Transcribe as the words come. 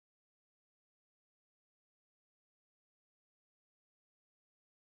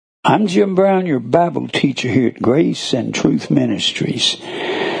I'm Jim Brown, your Bible teacher here at Grace and Truth Ministries.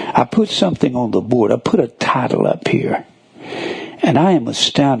 I put something on the board. I put a title up here. And I am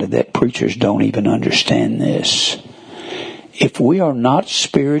astounded that preachers don't even understand this. If we are not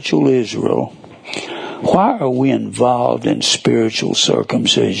spiritual Israel, why are we involved in spiritual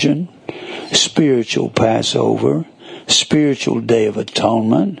circumcision, spiritual Passover, spiritual Day of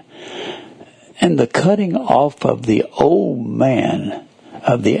Atonement, and the cutting off of the old man,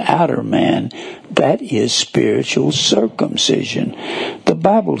 of the outer man? That is spiritual circumcision. The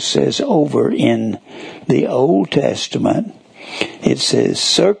Bible says over in the Old Testament, it says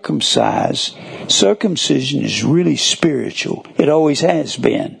circumcision is really spiritual. It always has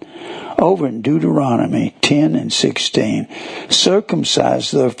been. Over in Deuteronomy 10 and 16, circumcise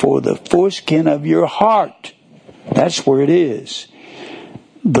therefore the foreskin of your heart. That's where it is.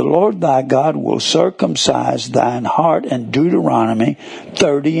 The Lord thy God will circumcise thine heart, in Deuteronomy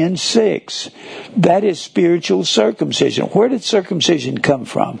 30 and 6. That is spiritual circumcision. Where did circumcision come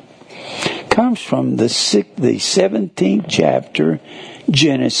from? It comes from the 17th chapter,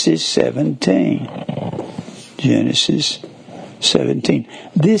 Genesis 17. Genesis 17.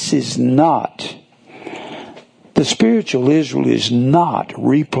 This is not, the spiritual Israel is not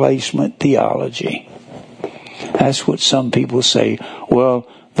replacement theology. That's what some people say. Well,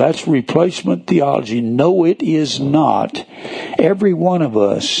 that's replacement theology. No, it is not. Every one of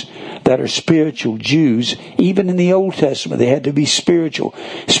us that are spiritual Jews, even in the Old Testament, they had to be spiritual.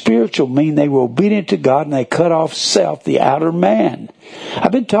 Spiritual mean they were obedient to God and they cut off self, the outer man.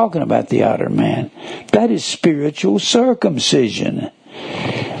 I've been talking about the outer man. That is spiritual circumcision.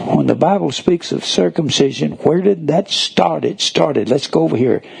 When the Bible speaks of circumcision, where did that start? It started, let's go over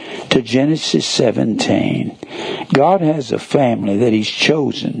here to Genesis 17. God has a family that He's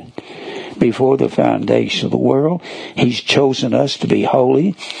chosen before the foundation of the world. He's chosen us to be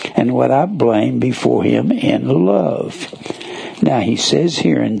holy and without blame before Him in love. Now He says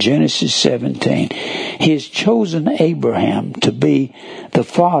here in Genesis 17, He has chosen Abraham to be the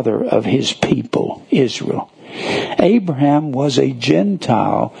father of His people, Israel. Abraham was a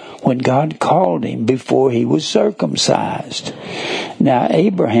Gentile when God called him before he was circumcised. Now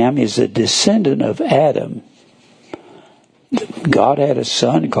Abraham is a descendant of Adam. God had a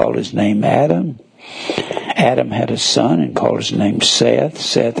son, called his name Adam. Adam had a son and called his name Seth.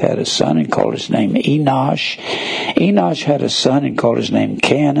 Seth had a son and called his name Enosh. Enosh had a son and called his name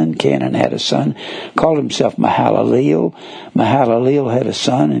Canaan. Canaan had a son, called himself Mahalaleel. Mahalaleel had a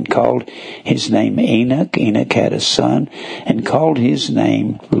son and called his name Enoch. Enoch had a son and called his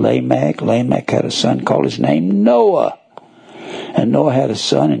name Lamech. Lamech had a son, called his name Noah. And Noah had a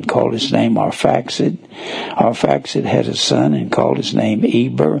son and called his name Arphaxad. Arphaxad had a son and called his name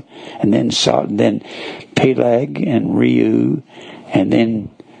Eber. And then Peleg and Reu. And then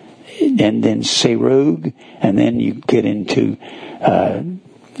Serug. And then you get into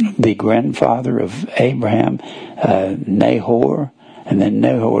the grandfather of Abraham, Nahor. And then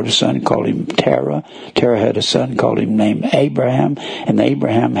Nahor, the son, called him Terah. Terah had a son, called him named Abraham. And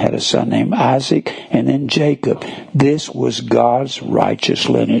Abraham had a son named Isaac. And then Jacob. This was God's righteous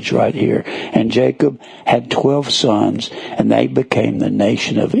lineage right here. And Jacob had 12 sons, and they became the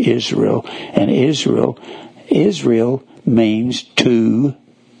nation of Israel. And Israel means to.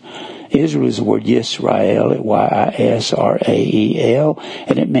 Israel is the word Yisrael, Yisrael,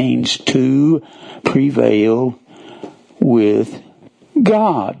 and it means to prevail with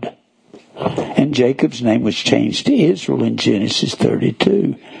God. And Jacob's name was changed to Israel in Genesis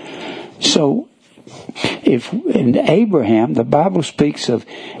 32. So, in Abraham, the Bible speaks of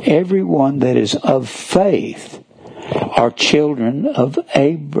everyone that is of faith are children of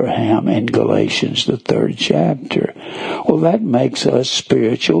Abraham in Galatians, the 3rd chapter. Well, that makes us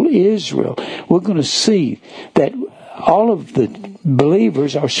spiritual Israel. We're going to see that all of the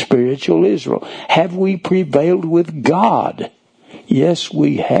believers are spiritual Israel. Have we prevailed with God? Yes,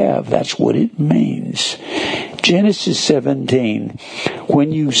 we have. That's what it means. Genesis 17,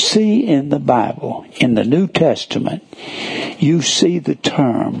 when you see in the Bible, in the New Testament, you see the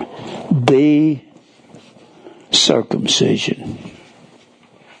term, the circumcision.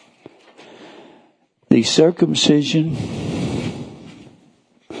 The circumcision,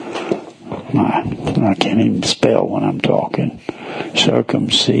 I can't even spell when I'm talking.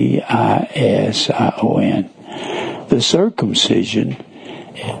 C-I-S-I-O-N. The circumcision,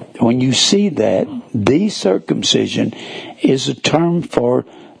 when you see that, the circumcision is a term for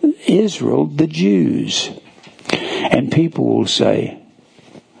Israel, the Jews. And people will say,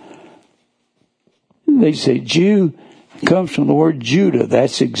 they say, Jew, comes from the word Judah.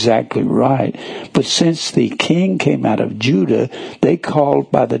 That's exactly right. But since the king came out of Judah, they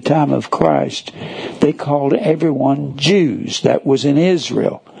called, by the time of Christ, they called everyone Jews. That was in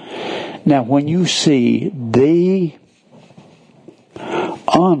Israel. Now, when you see the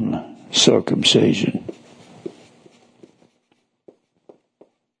uncircumcision,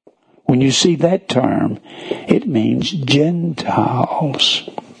 when you see that term, it means Gentiles.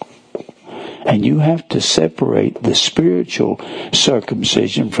 And you have to separate the spiritual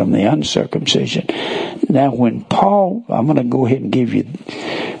circumcision from the uncircumcision. Now, when Paul, I'm going to go ahead and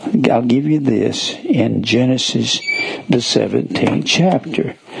I'll give you this in Genesis, the 17th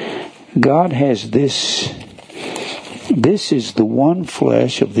chapter. God has this is the one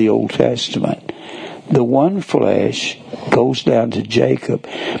flesh of the Old Testament. The one flesh goes down to Jacob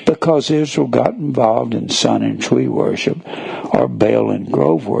because Israel got involved in sun and tree worship, or Baal and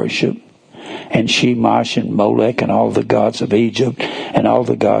grove worship, and Shemash and Molech and all the gods of Egypt and all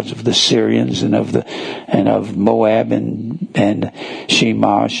the gods of the Syrians and of Moab and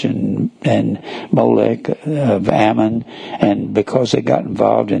Shemash and Molech of Ammon. And because they got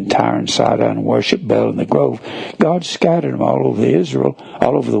involved in Tyre and Sidon and worship Baal in the grove, God scattered them all over Israel,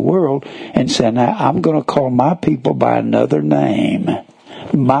 all over the world, and said, now I'm going to call my people by another name.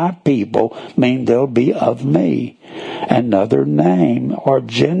 My people mean they'll be of me. Another name, or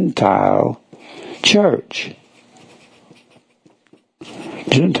Gentile church.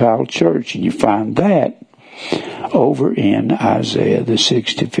 Gentile church. And you find that over in Isaiah, the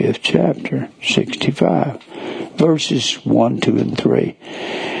 65th chapter, 65, verses 1, 2, and 3.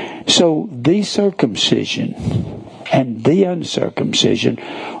 So the circumcision and the uncircumcision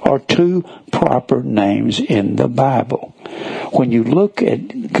are two proper names in the Bible. When you look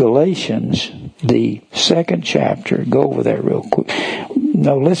at Galatians, the 2nd chapter, go over there real quick.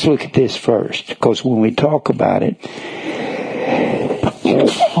 No, let's look at this first, because when we talk about it,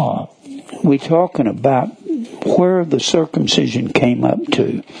 we're talking about where the circumcision came up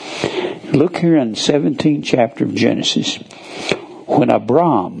to. Look here in the 17th chapter of Genesis. When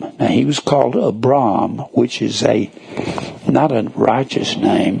Abram, now he was called Abram, which is not a righteous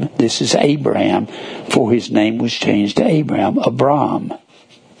name. This is Abraham, for his name was changed to Abraham. Abram.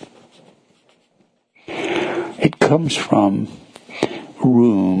 It comes from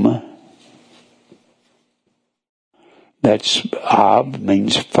Rum. That's Ab,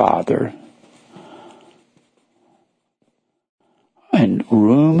 means father. And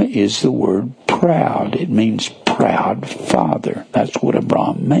Rum is the word proud. It means proud father. That's what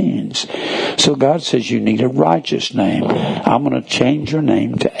Abram means. So God says you need a righteous name. I'm going to change your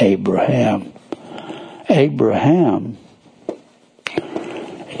name to Abraham. Abraham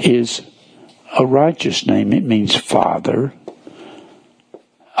is a righteous name. It means father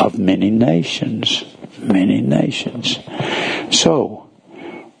of many nations. Many nations. So,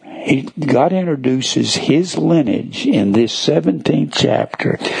 God introduces his lineage in this 17th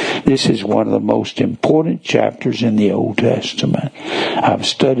chapter. This is one of the most important chapters in the Old Testament. I've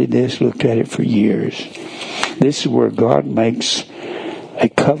studied this, looked at it for years. This is where God makes a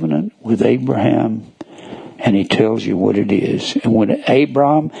covenant with Abraham, and he tells you what it is. And when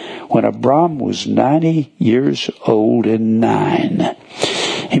Abram was 90 years old and 9,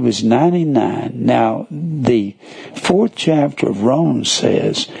 he was 99. Now, the 4th chapter of Romans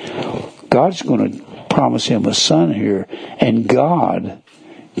says God's going to promise him a son here, and God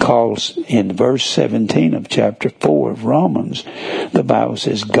calls, in verse 17 of chapter 4 of Romans, the Bible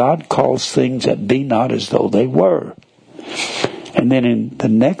says, God calls things that be not as though they were. And then in the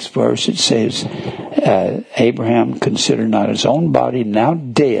next verse it says, Abraham considered not his own body now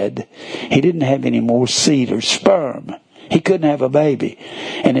dead. He didn't have any more seed or sperm. He couldn't have a baby.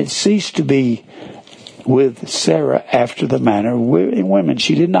 And it ceased to be with Sarah after the manner of women.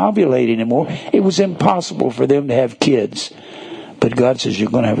 She didn't ovulate anymore. It was impossible for them to have kids. But God says, you're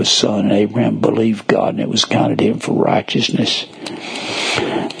going to have a son. And Abraham believed God, and it was counted to him for righteousness.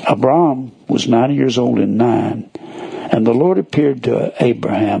 Abram was 90 years old and 9. And the Lord appeared to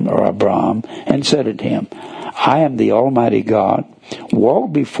Abram, and said unto him, I am the Almighty God.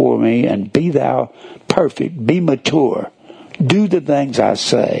 Walk before me, and be thou perfect, be mature. Do the things I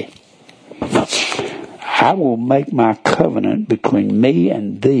say. I will make my covenant between me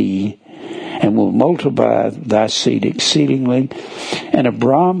and thee, and will multiply thy seed exceedingly. And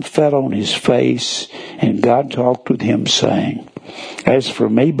Abram fell on his face, and God talked with him, saying, As for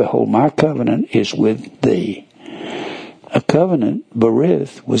me, behold, my covenant is with thee. A covenant,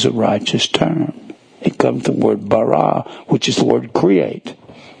 berith, was a righteous term. It comes from the word bara, which is the word create.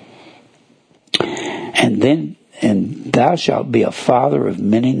 And then And thou shalt be a father of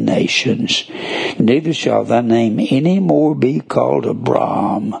many nations. Neither shall thy name any more be called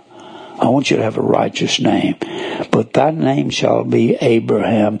Abram. I want you to have a righteous name. But thy name shall be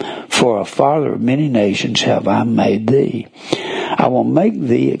Abraham, for a father of many nations have I made thee. I will make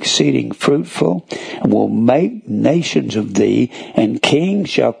thee exceeding fruitful, and will make nations of thee, and kings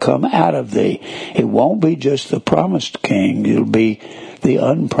shall come out of thee. It won't be just the promised king. It'll be the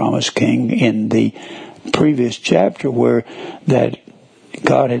unpromised king in the previous chapter, where that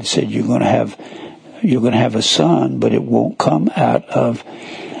God had said you're going to have a son, but it won't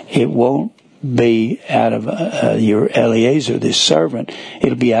be out of your Eliezer, this servant.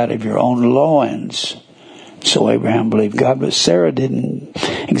 It'll be out of your own loins. So Abraham believed God, but Sarah didn't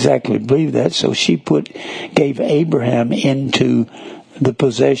exactly believe that, so she gave Abraham into the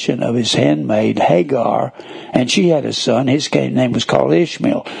possession of his handmaid Hagar, and she had a son. His name was called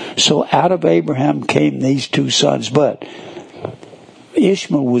Ishmael. So out of Abraham came these two sons, but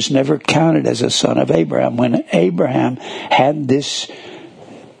Ishmael was never counted as a son of Abraham. When Abraham had this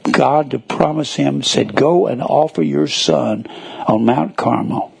God to promise him, said, go and offer your son on Mount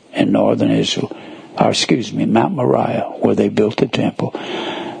Carmel in northern Israel, Mount Moriah, where they built the temple.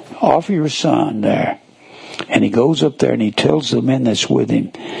 Offer your son there. And he goes up there and he tells the men that's with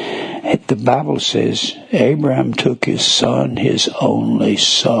him. The Bible says Abraham took his son, his only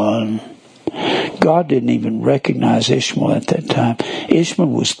son. God didn't even recognize Ishmael at that time. Ishmael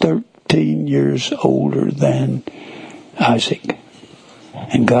was 13 years older than Isaac.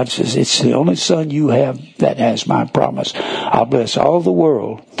 And God says, it's the only son you have that has my promise. I'll bless all the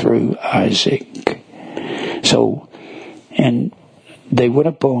world through Isaac. So, and they went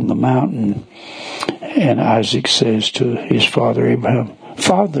up on the mountain, and Isaac says to his father Abraham,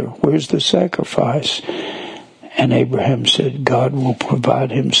 Father, where's the sacrifice? And Abraham said, God will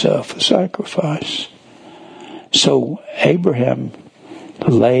provide himself a sacrifice. So Abraham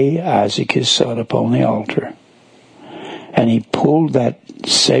lay Isaac, his son, upon the altar. And he pulled that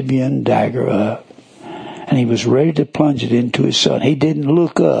Sabian dagger up, and he was ready to plunge it into his son. He didn't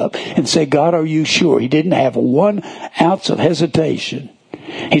look up and say, God, are you sure? He didn't have 1 ounce of hesitation.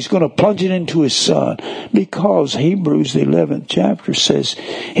 He's going to plunge it into his son, because Hebrews, the 11th chapter, says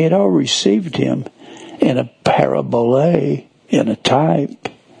he had already received him in a parabole, in a type.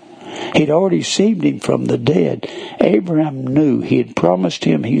 He'd already received him from the dead. Abraham knew he had promised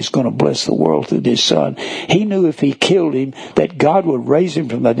him he was going to bless the world through this son. He knew if he killed him that God would raise him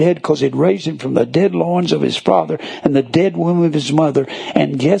from the dead, because he'd raised him from the dead loins of his father and the dead womb of his mother.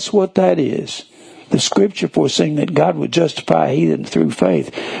 And guess what that is? The scripture foreseeing that God would justify heathen through faith.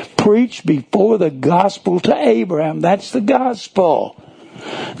 Preached before the gospel to Abraham. That's the gospel.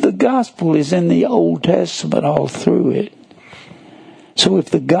 The gospel is in the Old Testament all through it. So if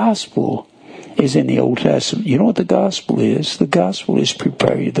the gospel is in the Old Testament, you know what the gospel is? The gospel is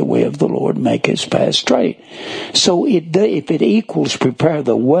prepare you the way of the Lord, make his path straight. So if it equals prepare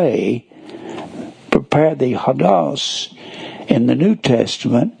the way, prepare the hados in the New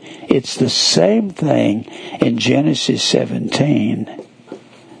Testament, it's the same thing in Genesis 17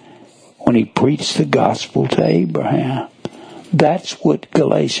 when he preached the gospel to Abraham. That's what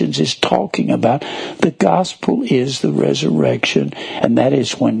Galatians is talking about. The gospel is the resurrection, and that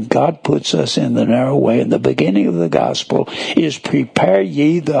is when God puts us in the narrow way. And the beginning of the gospel is prepare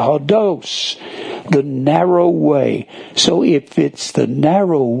ye the hodos, the narrow way. So if it's the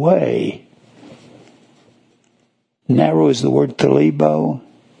narrow way, narrow is the word talibo.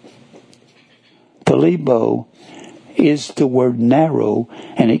 Talibo is the word narrow,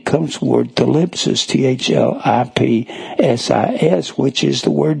 and it comes from the word thlipsis, T-H-L-I-P-S-I-S, which is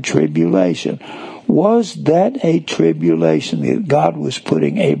the word tribulation. Was that a tribulation that God was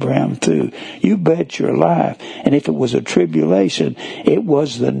putting Abraham through? You bet your life. And if it was a tribulation, it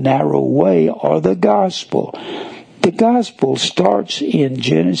was the narrow way, or the gospel. The gospel starts in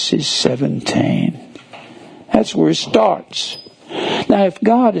Genesis 17. That's where it starts. Now, if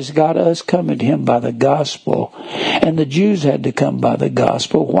God has got us coming to him by the gospel, and the Jews had to come by the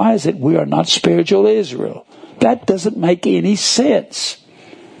gospel, why is it we are not spiritual Israel? That doesn't make any sense.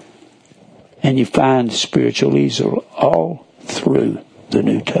 And you find spiritual Israel all through the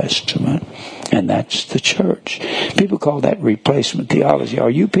New Testament, and that's the church. People call that replacement theology. Are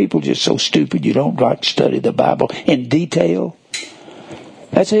you people just so stupid you don't like to study the Bible in detail?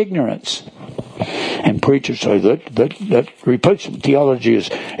 That's ignorance. And preachers say that replacement theology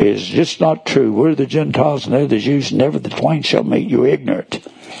is just not true. We're the Gentiles and they're the Jews, never the twain shall meet. You're ignorant.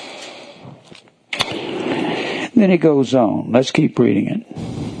 Then he goes on. Let's keep reading it.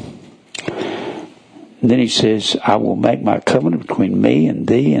 And then he says, I will make my covenant between me and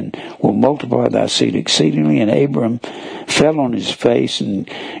thee, and will multiply thy seed exceedingly. And Abram fell on his face, and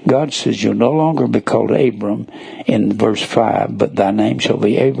God says, you'll no longer be called Abram in verse 5, but thy name shall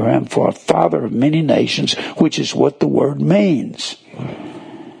be Abraham, for a father of many nations, which is what the word means.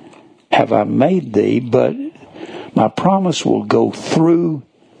 Have I made thee, but my promise will go through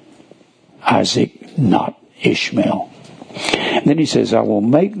Isaac, not Ishmael. And then he says, I will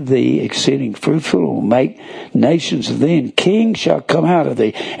make thee exceeding fruitful, will make nations of thee, and kings shall come out of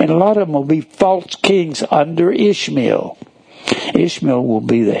thee. And a lot of them will be false kings under Ishmael. Ishmael will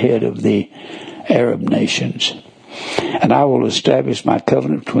be the head of the Arab nations. And I will establish my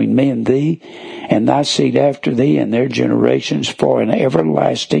covenant between me and thee, and thy seed after thee, and their generations, for an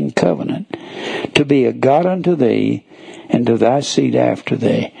everlasting covenant, to be a God unto thee, and to thy seed after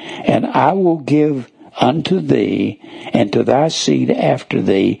thee. And I will give unto thee and to thy seed after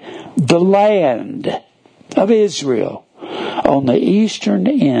thee the land of Israel on the eastern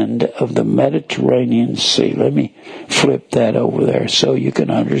end of the Mediterranean Sea. Let me flip that over there so you can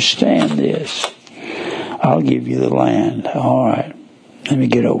understand this. I'll give you the land. All right. Let me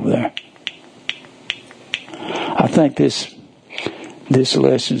get over there. I think this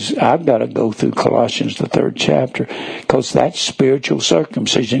lesson's, I've got to go through Colossians, the 3rd chapter, because that's spiritual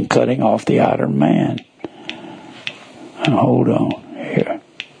circumcision, cutting off the outer man. Now, hold on here.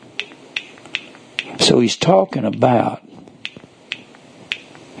 So he's talking about,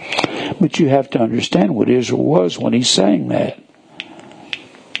 but you have to understand what Israel was when he's saying that.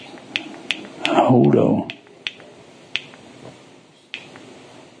 Hold on.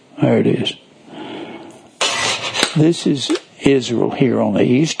 There it is. This is Israel here on the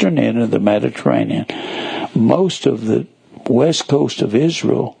eastern end of the Mediterranean. Most of the west coast of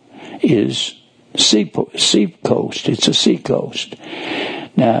Israel is sea coast. It's a sea coast.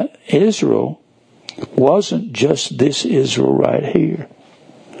 Now, Israel wasn't just this Israel right here.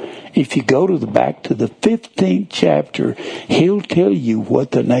 If you go back to the 15th chapter, he'll tell you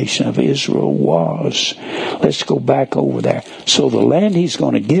what the nation of Israel was. Let's go back over there. So the land he's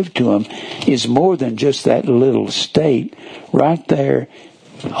going to give to them is more than just that little state right there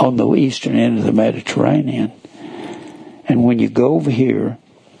on the eastern end of the Mediterranean. And when you go over here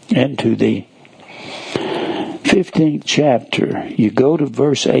into the 15th chapter, you go to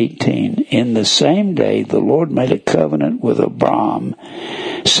verse 18. In the same day the Lord made a covenant with Abram,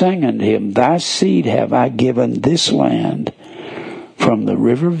 saying unto him, thy seed have I given this land from the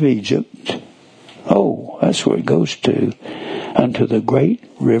river of Egypt. Oh, that's where it goes to. Unto the great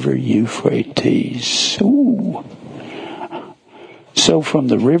river Euphrates. Ooh. So from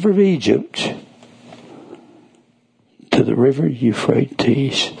the river of Egypt to the river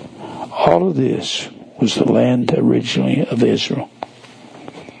Euphrates, all of this was the land originally of Israel.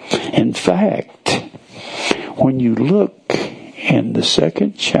 In fact, when you look in the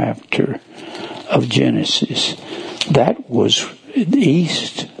 2nd chapter of Genesis, that was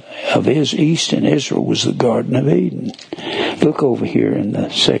east in Israel was the Garden of Eden. Look over here in the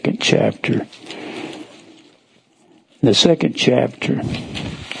 2nd chapter. The 2nd chapter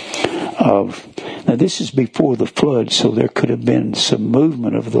of, now this is before the flood, so there could have been some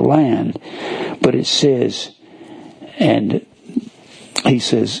movement of the land. But it says, and he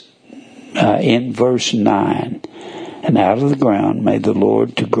says in verse 9, and out of the ground made the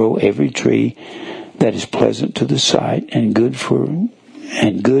Lord to grow every tree that is pleasant to the sight and good for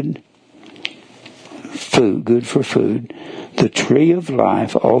food, the tree of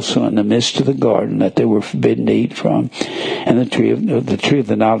life also in the midst of the garden that they were forbidden to eat from, and the tree of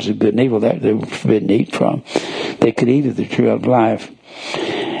the knowledge of good and evil that they were forbidden to eat from. They could eat of the tree of life.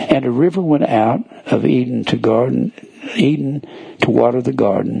 And a river went out of Eden to water the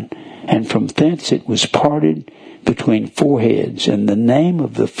garden, and from thence it was parted between 4 heads, and the name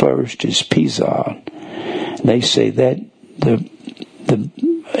of the first is Pison. They say that the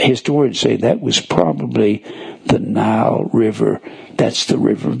historians say that was probably the Nile River. That's the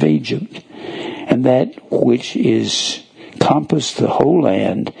river of Egypt, and that which is compassed the whole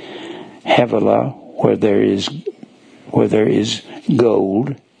land, Havilah, where there is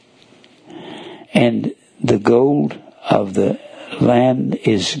gold, and the gold of the land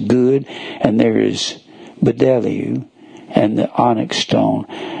is good, and there is Bdellium and the onyx stone.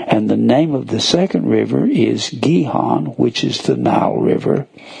 And the name of the second river is Gihon, which is the Nile River.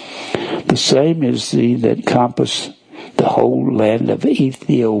 The same is the that compass the whole land of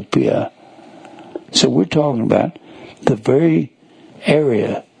Ethiopia. So we're talking about the very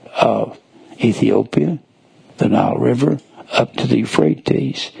area of Ethiopia, the Nile River, up to the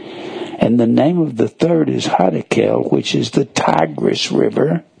Euphrates. And the name of the third is Hadakel, which is the Tigris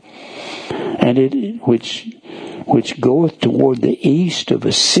River. and it which goeth toward the east of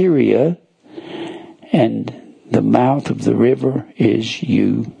Assyria, and the mouth of the river is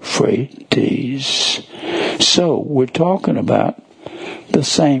Euphrates. So we're talking about the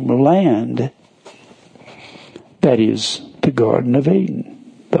same land that is the Garden of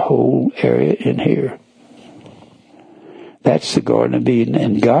Eden, the whole area in here. That's the Garden of Eden,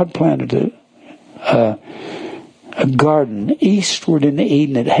 and God planted a garden eastward in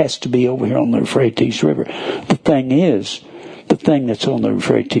Eden. It has to be over here on the Euphrates River. The thing is, the thing that's on the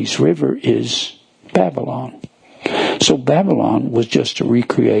Euphrates River is Babylon. So Babylon was just a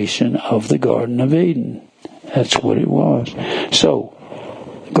recreation of the Garden of Eden. That's what it was. So,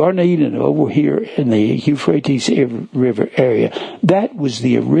 Garden of Eden over here in the Euphrates River area, that was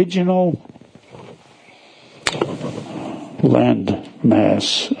the original land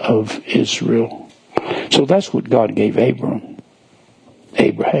mass of Israel. So that's what God gave Abraham.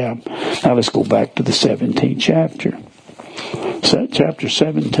 Now let's go back to the 17th chapter. Chapter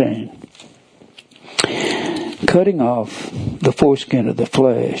 17. Cutting off the foreskin of the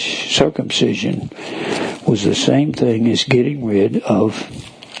flesh, circumcision, was the same thing as getting rid of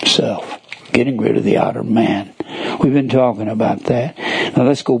self, getting rid of the outer man. We've been talking about that. Now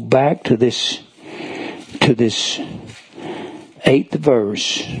let's go back to this 8th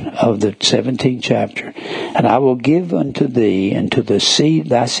verse of the 17th chapter. And I will give unto thee and to the seed,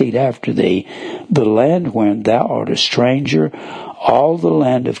 thy seed after thee, the land wherein thou art a stranger, all the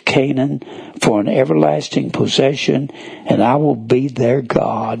land of Canaan, for an everlasting possession, and I will be their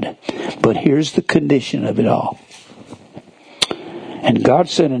God. But here's the condition of it all. And God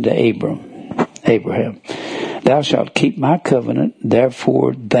said unto Abraham, Thou shalt keep my covenant,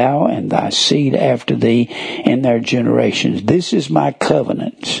 therefore thou and thy seed after thee in their generations. This is my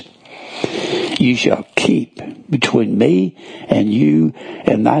covenant. You shall keep between me and you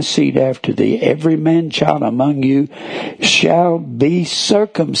and thy seed after thee. Every man child among you shall be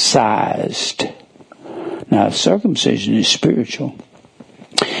circumcised. Now, circumcision is spiritual.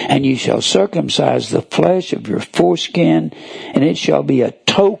 And you shall circumcise the flesh of your foreskin, and it shall be a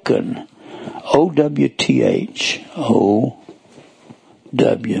token. O-W-T-H. O-W-T-H.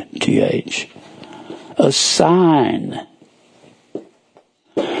 A sign.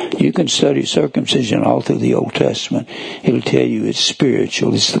 You can study circumcision all through the Old Testament. It'll tell you it's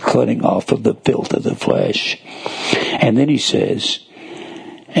spiritual. It's the cutting off of the filth of the flesh. And then he says,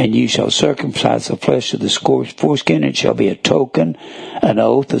 and you shall circumcise the flesh of the foreskin. It shall be a token, an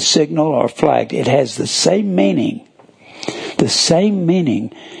oath, a signal, or flag. It has the same meaning. The same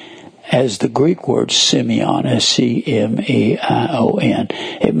meaning as the Greek word Simeon, S-C-M-E-I-O-N.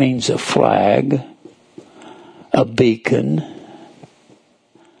 It means a flag, a beacon,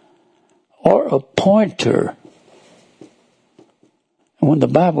 or a pointer. When the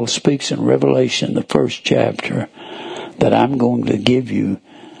Bible speaks in Revelation, the 1st chapter, that I'm going to give you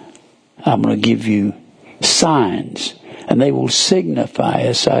signs, and they will signify,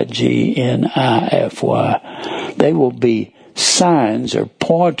 S-I-G-N-I-F-Y. They will be signs or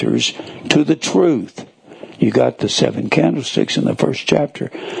pointers to the truth. You got the 7 candlesticks in the 1st chapter.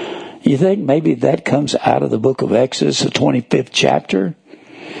 You think maybe that comes out of the book of Exodus, the 25th chapter?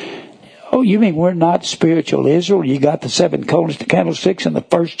 Oh, you mean we're not spiritual Israel? You got the 7 candlesticks in the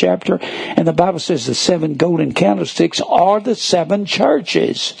 1st chapter, and the Bible says the 7 golden candlesticks are the 7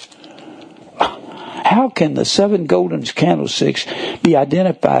 churches. How can the 7 golden candlesticks be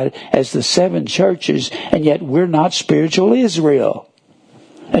identified as the 7 churches, and yet we're not spiritual Israel?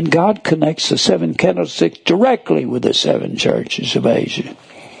 And God connects the 7 candlesticks directly with the 7 churches of Asia.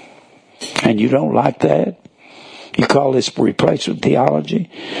 And you don't like that? You call this replacement theology?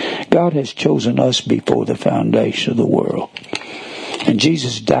 God has chosen us before the foundation of the world. And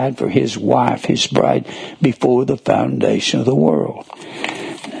Jesus died for his wife, his bride, before the foundation of the world.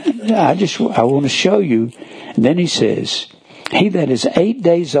 I want to show you. And then he says, he that is 8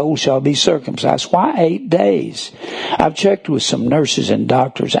 days old shall be circumcised. Why 8 days? I've checked with some nurses and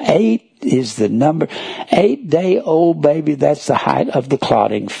doctors. 8 is the number. 8-day-old baby, that's the height of the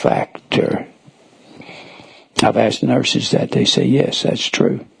clotting factor. I've asked nurses that. They say, yes, that's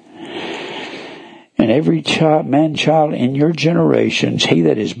true. And every man-child in your generations, he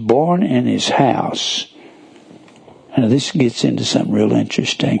that is born in his house, and this gets into something real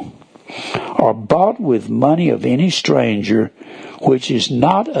interesting, or bought with money of any stranger, which is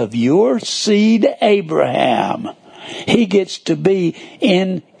not of your seed Abraham. He gets to be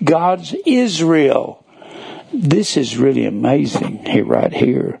in God's Israel. This is really amazing right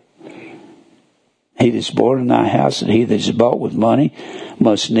here. He that is born in thy house and he that is bought with money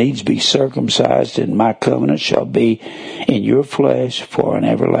must needs be circumcised, and my covenant shall be in your flesh for an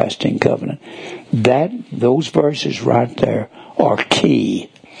everlasting covenant. Those verses right there are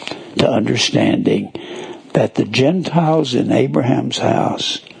key to understanding that the Gentiles in Abraham's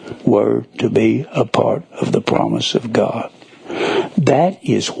house were to be a part of the promise of God. That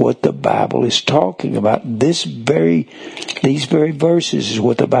is what the Bible is talking about. These very verses is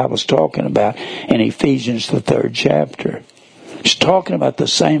what the Bible is talking about in Ephesians, the 3rd chapter. It's talking about the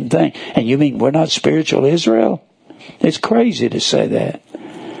same thing. And you mean we're not spiritual Israel? It's crazy to say that.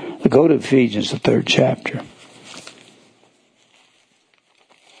 Go to Ephesians, the 3rd chapter.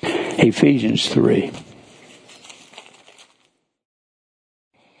 Ephesians 3.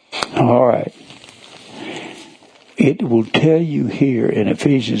 All right. It will tell you here in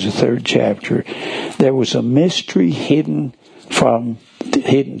Ephesians, the 3rd chapter, there was a mystery hidden through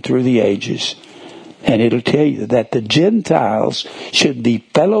the ages. And it'll tell you that the Gentiles should be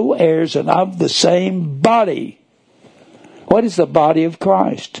fellow heirs and of the same body. What is the body of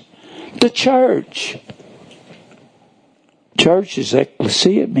Christ? The church. Church is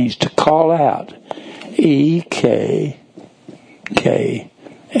ecclesia. It means to call out. E-K-K-L-E-S-I-A.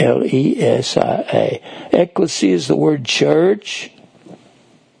 Ecclesia is the word church.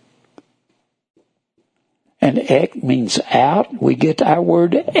 And ek means out. We get our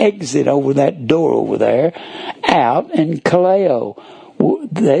word exit over that door over there. Out. And kaleo.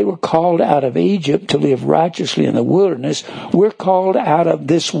 They were called out of Egypt to live righteously in the wilderness. We're called out of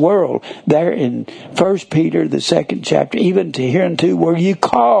this world. There in 1 Peter, the 2nd chapter, even to hereunto were you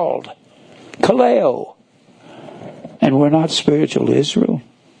called. Kaleo. And we're not spiritual Israel.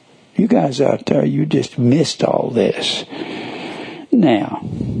 You guys out there, you just missed all this. Now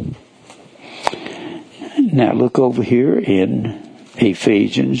look over here in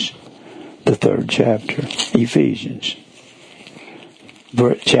Ephesians, the 3rd chapter. Ephesians,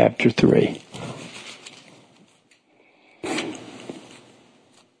 chapter 3.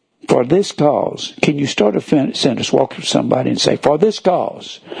 For this cause, can you start a sentence, walk to somebody and say, for this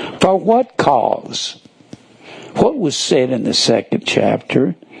cause? For what cause? What was said in the 2nd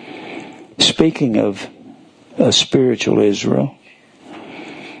chapter, speaking of a spiritual Israel?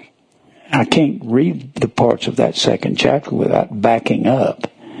 I can't read the parts of that 2nd chapter without backing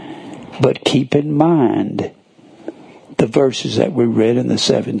up. But keep in mind the verses that we read in the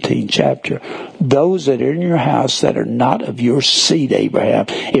 17th chapter. Those that are in your house that are not of your seed, Abraham,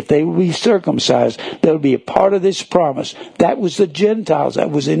 if they will be circumcised, they'll be a part of this promise. That was the Gentiles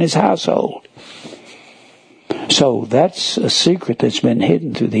that was in his household. So that's a secret that's been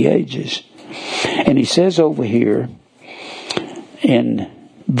hidden through the ages. And he says over here in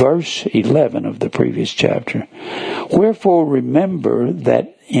verse 11 of the previous chapter, wherefore remember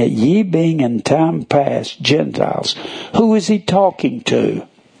that ye being in time past Gentiles. Who is he talking to?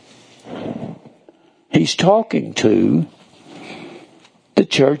 He's talking to the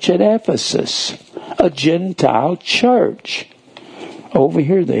church at Ephesus, a Gentile church. Over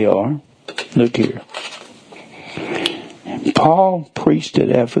here they are. Look here. Paul preached at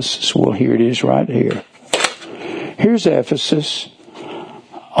Ephesus. Well, here it is right here. Here's Ephesus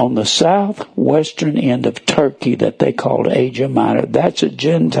on the southwestern end of Turkey that they called Asia Minor. That's a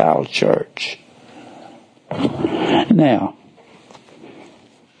Gentile church. Now,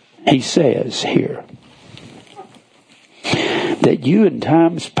 he says here that you in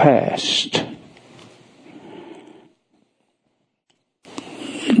times past,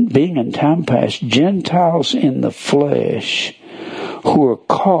 being in time past Gentiles in the flesh, who are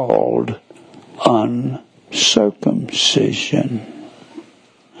called uncircumcision.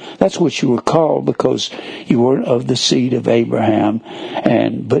 That's what you were called because you weren't of the seed of Abraham,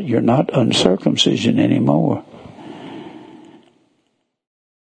 but you're not uncircumcision anymore.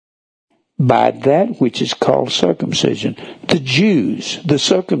 By that which is called circumcision. The Jews, the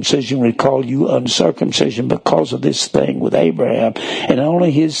circumcision would call you uncircumcision because of this thing with Abraham, and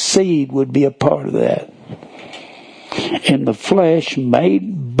only his seed would be a part of that. In the flesh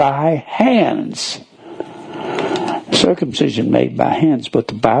made by hands. Circumcision made by hands, but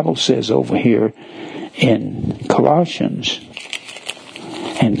the Bible says over here in Colossians,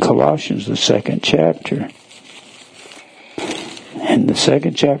 the 2nd chapter, in the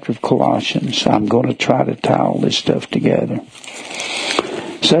 2nd chapter of Colossians, I'm going to try to tie all this stuff together.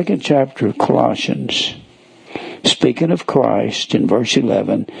 2nd chapter of Colossians, speaking of Christ in verse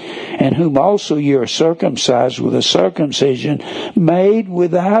 11, and whom also ye are circumcised with a circumcision made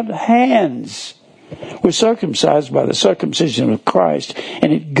without hands. We're circumcised by the circumcision of Christ,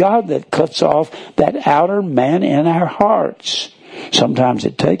 and it's God that cuts off that outer man in our hearts. Sometimes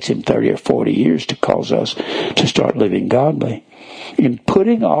it takes him 30 or 40 years to cause us to start living godly. In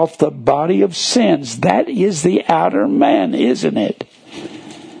putting off the body of sins, that is the outer man, isn't it?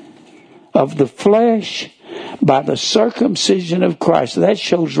 Of the flesh, by the circumcision of Christ. That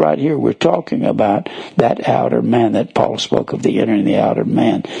shows right here we're talking about that outer man that Paul spoke of, the inner and the outer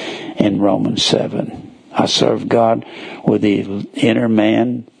man in Romans 7. I serve God with the inner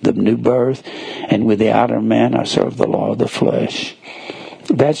man, the new birth, and with the outer man I serve the law of the flesh.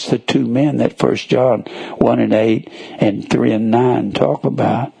 That's the two men that 1 John 1:8 and 3:9 talk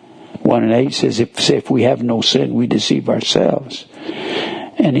about. 1:8 says, if we have no sin, we deceive ourselves.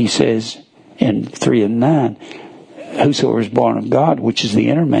 And he says in 3:9, whosoever is born of God, which is the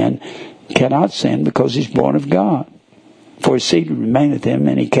inner man, cannot sin because he's born of God. For his seed remaineth him,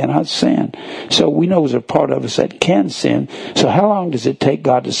 and he cannot sin. So we know there's a part of us that can sin. So how long does it take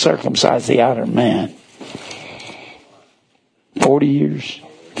God to circumcise the outer man? 40 years?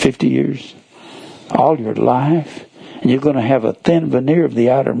 50 years? All your life? And you're going to have a thin veneer of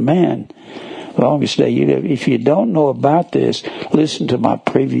the outer man the longest day you live. If you don't know about this, listen to my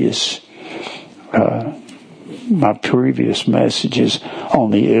previous messages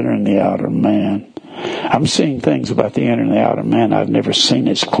on the inner and the outer man. I'm seeing things about the inner and the outer man I've never seen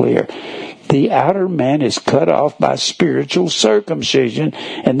as clear. The outer man is cut off by spiritual circumcision,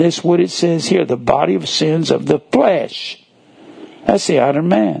 and this is what it says here, the body of sins of the flesh. That's the outer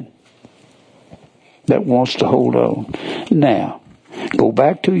man that wants to hold on. Now, go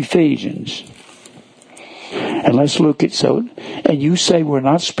back to Ephesians, and let's look at and you say we're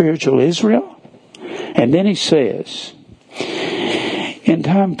not spiritual Israel? And then he says, in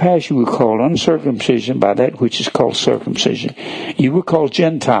time past you were called uncircumcision by that which is called circumcision. You were called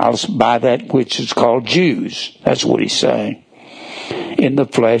Gentiles by that which is called Jews. That's what he's saying. In the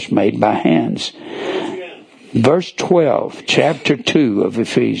flesh made by hands. Verse 12, chapter 2 of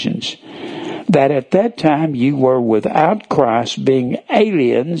Ephesians. That at that time you were without Christ, being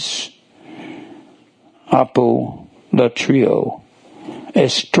aliens, apolatrio,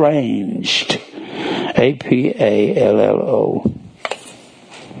 estranged, A-P-A-L-L-O.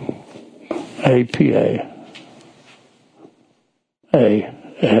 A-P-A-L-L-O-T-R-I-O-O.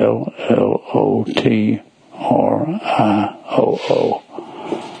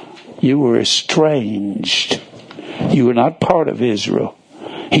 You were estranged. You were not part of Israel.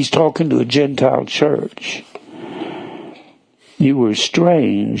 He's talking to a Gentile church. You were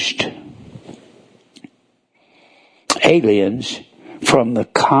estranged, aliens from the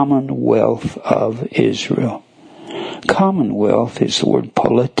commonwealth of Israel. Commonwealth is the word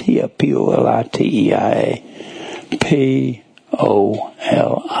politia, P-O-L-I-T-E-I-A. P-O-L-I-T-E-I-A.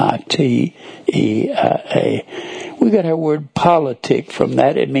 We got our word politic from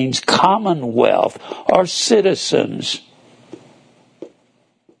that. It means commonwealth or citizens.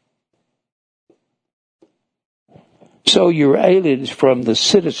 So you're aliens from the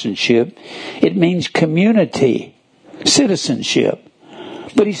citizenship. It means community, citizenship.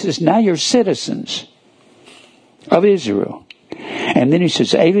 But he says, now you're citizens of Israel. And then he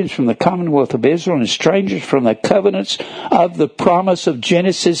says, aliens from the commonwealth of Israel and strangers from the covenants of the promise of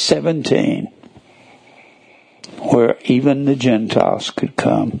Genesis 17, where even the Gentiles could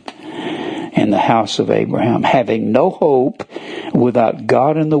come in the house of Abraham, having no hope, without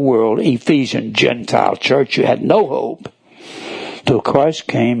God in the world. Ephesian Gentile church, you had no hope till Christ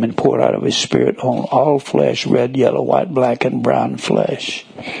came and poured out of his Spirit on all flesh, red, yellow, white, black, and brown flesh.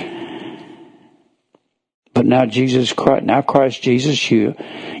 But now Christ Jesus, you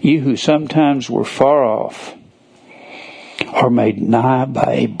who sometimes were far off, are made nigh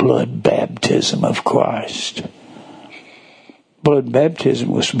by a blood baptism of Christ. Blood baptism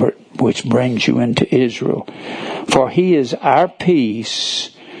which brings you into Israel. For he is our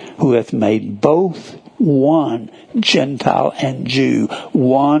peace, who hath made both one, Gentile and Jew,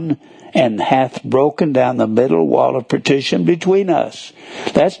 one, and hath broken down the middle wall of partition between us.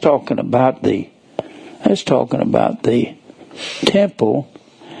 That's talking about the temple,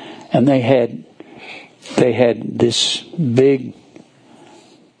 and they had this big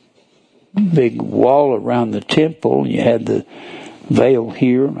wall around the temple. You had the veil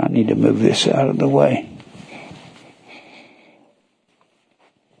here. I need to move this out of the way.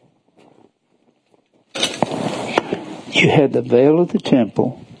 You had the veil of the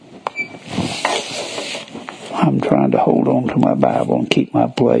temple. I'm trying to hold on to my Bible and keep my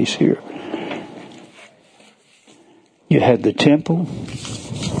place here. You had the temple.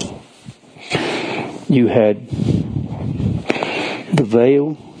 You had the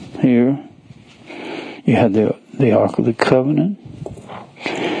veil here. You had the Ark of the Covenant.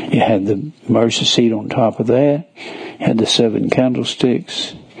 You had the mercy seat on top of that. You had the 7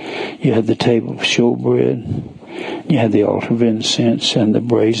 candlesticks. You had the table of showbread. You had the altar of incense and the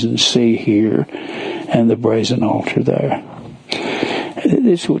brazen sea here and the brazen altar there.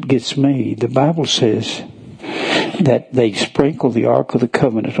 This is what gets me. The Bible says that they sprinkled the Ark of the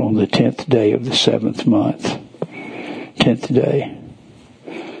Covenant on the 10th day of the 7th month. 10th day.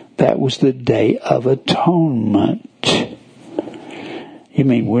 That was the Day of Atonement. You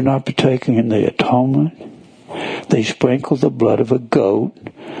mean we're not partaking in the atonement? They sprinkled the blood of a goat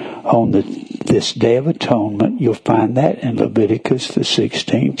on this Day of Atonement. You'll find that in Leviticus, the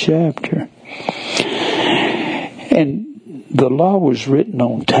 16th chapter. And the law was written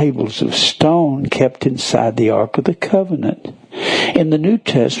on tables of stone kept inside the Ark of the Covenant. In the New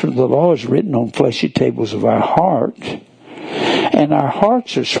Testament, the law is written on fleshy tables of our heart. And our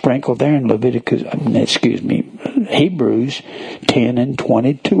hearts are sprinkled there in Hebrews 10 and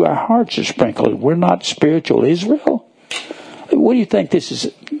 22. Our hearts are sprinkled. We're not spiritual Israel. What do you think this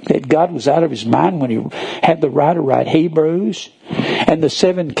is? That God was out of his mind when he had the right to write Hebrews? And the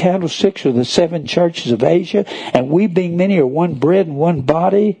 7 candlesticks are the 7 churches of Asia. And we being many are one bread and one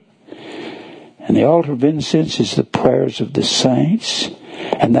body. And the altar of incense is the prayers of the saints.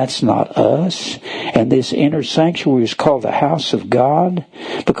 And that's not us. And this inner sanctuary is called the house of God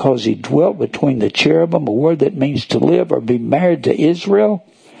because he dwelt between the cherubim, a word that means to live or be married to Israel.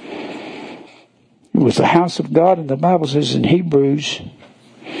 It was the house of God, and the Bible says in Hebrews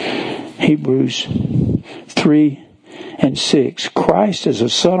 3 and 6, Christ is a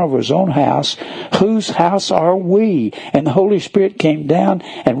son of his own house, whose house are we? And the Holy Spirit came down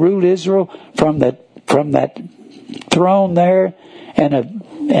and ruled Israel from that throne there, and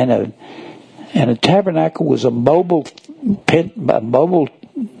a tabernacle was a mobile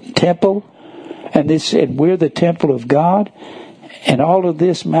temple, and we're the temple of God. And all of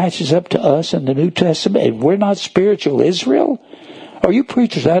this matches up to us in the New Testament, and we're not spiritual Israel? Are you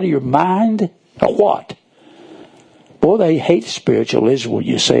preachers out of your mind? Or what? Boy, they hate spiritual Israel when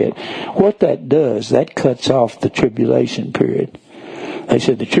you say it. What that does, that cuts off the tribulation period. They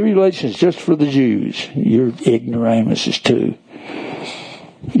said the tribulation is just for the Jews. You're ignoramuses too.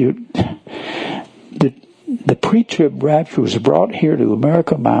 The pre-trib rapture was brought here to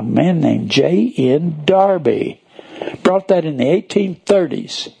America by a man named J.N. Darby. Brought that in the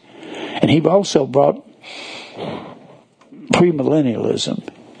 1830s. And he also brought premillennialism.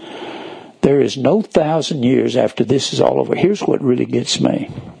 There is no 1,000 years after this is all over. Here's what really gets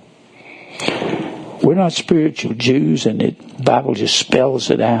me. We're not spiritual Jews, and the Bible just spells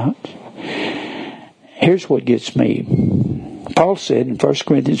it out. Here's what gets me. Paul said in 1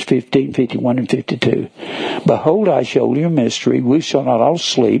 Corinthians 15, 51 and 52, Behold, I show you a mystery. We shall not all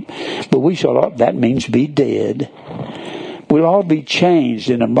sleep, but we shall all, that means be dead. We'll all be changed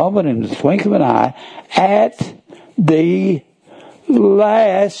in a moment, in the twinkling of an eye, at the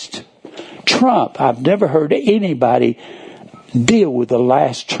last trump. I've never heard anybody deal with the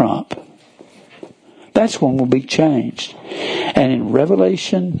last trump. That's when we'll be changed. And in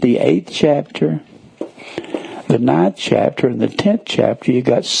Revelation, the 8th chapter, the 9th chapter, and the 10th chapter, you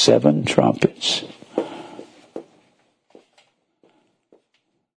got 7 trumpets.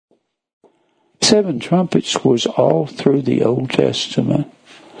 7 trumpets was all through the Old Testament.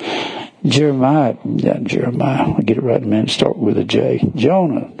 Jeremiah, I get it right in a minute, start with a J.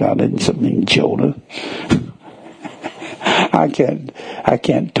 Jonah, I didn't mean Jonah. I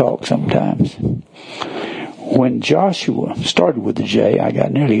can't talk sometimes. When Joshua started with the J,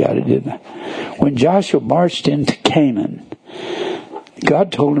 nearly got it, didn't I? When Joshua marched into Canaan,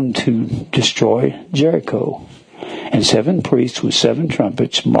 God told him to destroy Jericho. And 7 priests with 7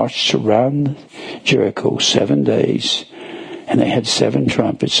 trumpets marched around Jericho 7 days. And they had 7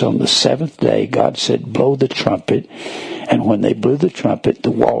 trumpets. On the 7th day, God said, blow the trumpet. And when they blew the trumpet,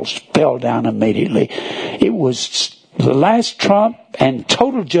 the walls fell down immediately. It was the last trump and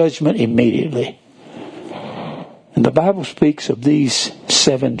total judgment immediately. And the Bible speaks of these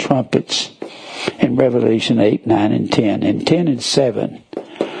 7 trumpets in Revelation 8, 9, and 10. And 10 and 7.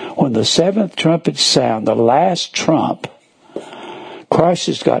 When the 7th trumpet sound, the last trump, Christ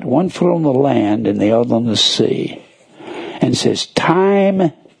has got one foot on the land and the other on the sea. And says,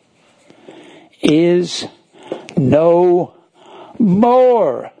 time is no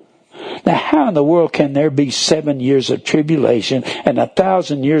more. Now, how in the world can there be 7 years of tribulation and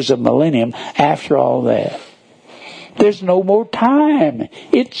 1,000 years of millennium after all that? There's no more time.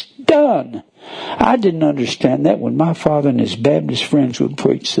 It's done. I didn't understand that when my father and his Baptist friends would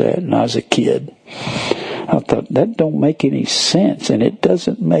preach that when I was a kid. I thought, that don't make any sense, and it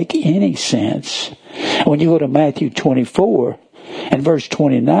doesn't make any sense. When you go to Matthew 24, And verse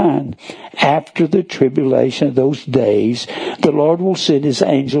 29, after the tribulation of those days, the Lord will send his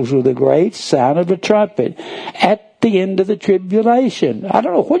angels with a great sound of a trumpet at the end of the tribulation. I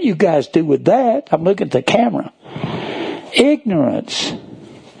don't know what you guys do with that. I'm looking at the camera. Ignorance.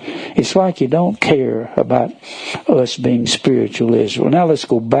 It's like you don't care about us being spiritual Israel. Now let's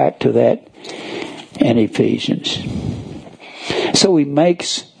go back to that in Ephesians. So he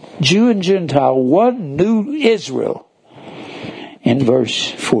makes Jew and Gentile one new Israel in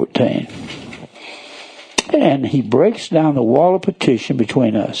verse 14. And he breaks down the wall of partition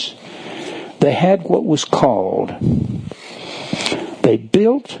between us. They had what was called, they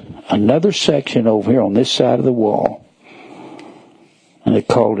built another section over here on this side of the wall. And they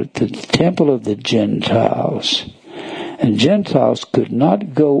called it the Temple of the Gentiles. And Gentiles could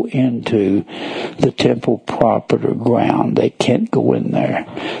not go into the temple proper ground. They can't go in there.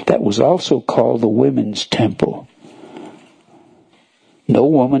 That was also called the women's temple. No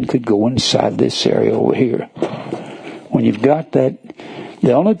woman could go inside this area over here. When you've got that,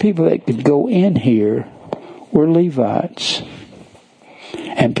 the only people that could go in here were Levites.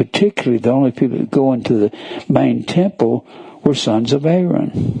 And particularly the only people that go into the main temple were sons of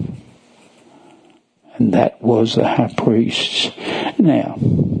Aaron. And that was the high priests. Now,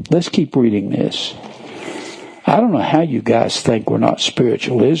 let's keep reading this. I don't know how you guys think we're not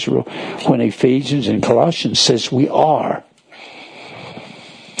spiritual Israel when Ephesians and Colossians says we are.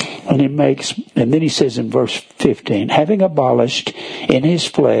 And then he says in verse 15, having abolished in his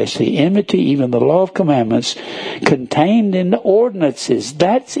flesh the enmity, even the law of commandments contained in the ordinances.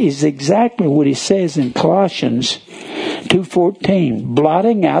 That is exactly what he says in Colossians 2:14,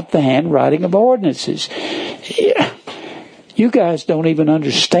 blotting out the handwriting of ordinances. You guys don't even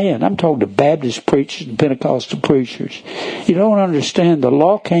understand. I'm talking to Baptist preachers and Pentecostal preachers. You don't understand. The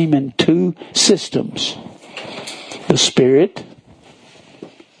law came in two systems. The Spirit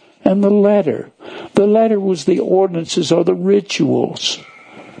and the letter. The letter was the ordinances or the rituals.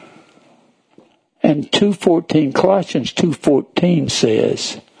 And Colossians 2:14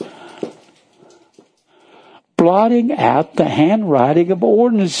 says, blotting out the handwriting of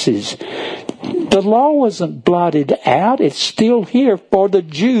ordinances. The law wasn't blotted out. It's still here for the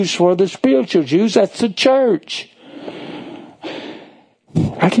Jews, for the spiritual Jews. That's the church.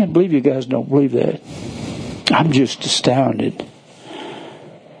 I can't believe you guys don't believe that. I'm just astounded.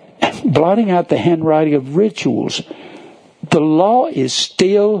 Blotting out the handwriting of rituals. The law is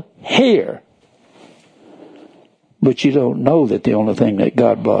still here. But you don't know that the only thing that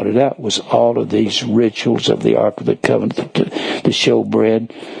God blotted out was all of these rituals of the Ark of the Covenant, the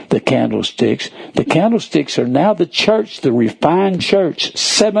showbread, the candlesticks. The candlesticks are now the church, the refined church,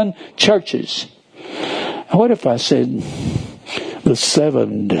 7 churches. What if I said the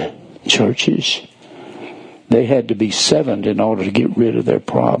 7 churches? They had to be 7 in order to get rid of their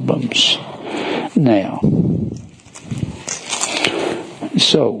problems. Now,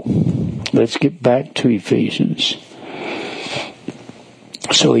 so let's get back to Ephesians.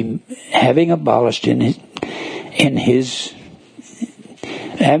 So he, having abolished in his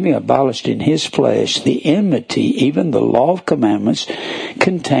flesh the enmity, even the law of commandments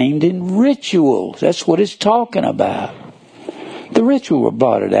contained in rituals. That's what it's talking about. The ritual were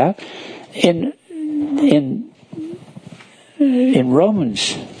blotted out. In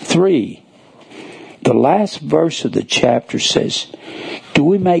Romans 3, the last verse of the chapter says, do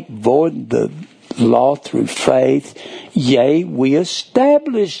we make void the law through faith? Yea, we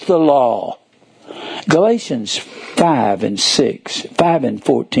establish the law. Galatians 5 and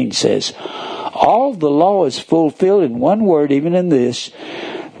 14 says, all the law is fulfilled in one word, even in this,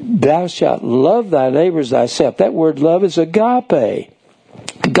 thou shalt love thy neighbor as thyself. That word love is agape.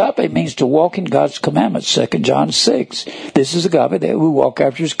 Agape means to walk in God's commandments, 2 John 6. This is agape, that we walk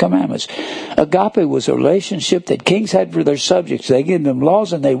after his commandments. Agape was a relationship that kings had for their subjects. They gave them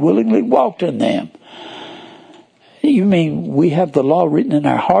laws and they willingly walked in them. You mean we have the law written in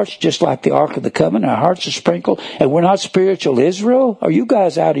our hearts just like the Ark of the Covenant? Our hearts are sprinkled and we're not spiritual Israel? Are you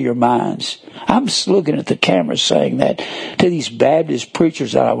guys out of your minds? I'm just looking at the camera saying that to these Baptist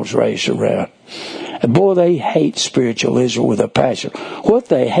preachers that I was raised around. And boy, they hate spiritual Israel with a passion. What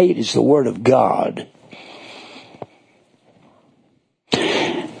they hate is the Word of God.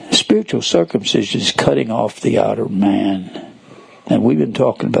 Spiritual circumcision is cutting off the outer man. And we've been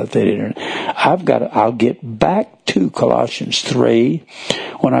talking about that. I'll get back to Colossians 3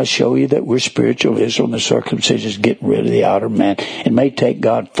 when I show you that we're spiritual Israel and the circumcision is getting rid of the outer man. It may take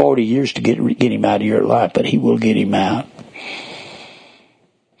God 40 years to get him out of your life, but he will get him out.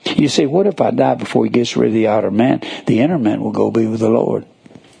 You say, what if I die before he gets rid of the outer man? The inner man will go be with the Lord.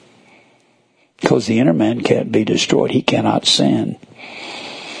 Because the inner man can't be destroyed. He cannot sin.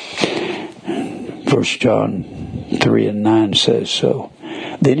 1 John 3:9 says so.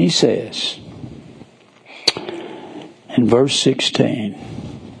 Then he says, in verse 16,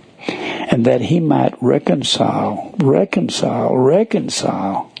 and that he might reconcile,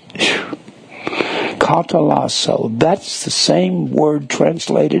 katalasso. That's the same word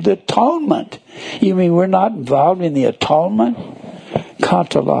translated atonement. You mean we're not involved in the atonement?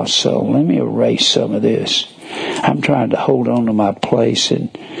 Katalasso. Let me erase some of this. I'm trying to hold on to my place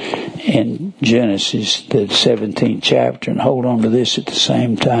in Genesis, the 17th chapter, and hold on to this at the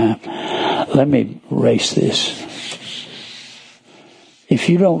same time. Let me erase this. If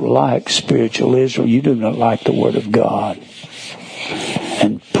you don't like spiritual Israel, you do not like the Word of God.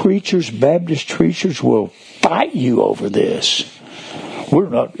 And preachers, Baptist preachers, will fight you over this. We're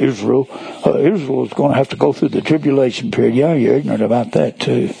not Israel. Israel is going to have to go through the tribulation period. Yeah, you're ignorant about that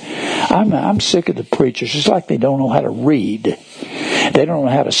too. I'm sick of the preachers. It's like they don't know how to read. They don't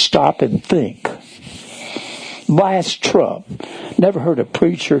know how to stop and think. Last trump. Never heard a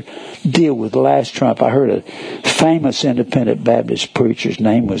preacher deal with last trump. I heard a famous independent Baptist preacher's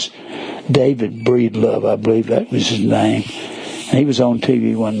name was David Breedlove. I believe that was his name. And he was on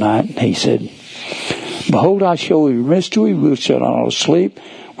TV one night, and he said, "Behold, I show you a mystery. We shall not all sleep.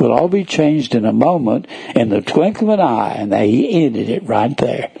 We'll all be changed in a moment, in the twinkling of an eye." And he ended it right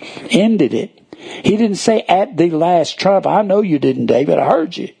there. Ended it. He didn't say at the last trump. I know you didn't, David. I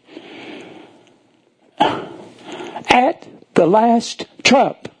heard you. At the last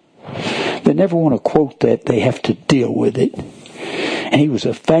trump. They never want to quote that. They have to deal with it. And he was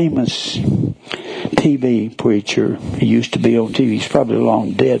a famous TV preacher. He used to be on TV. He's probably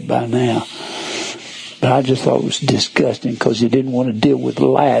long dead by now. But I just thought it was disgusting because he didn't want to deal with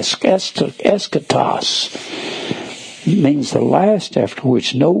last. Eschatos. It means the last after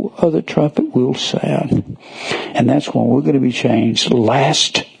which no other trumpet will sound. And that's when we're going to be changed.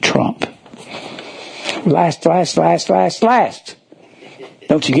 Last trump. Last.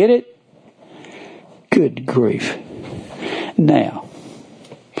 Don't you get it? Good grief. Now,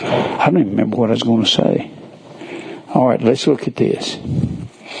 I don't even remember what I was going to say. All right, let's look at this.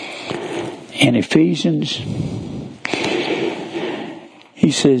 In Ephesians,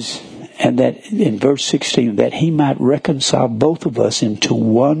 he says, and that in verse 16, that he might reconcile both of us into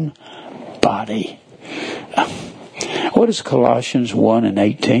one body. What does Colossians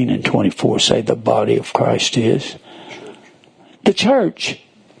 1:18 and 24 say the body of Christ is? The church.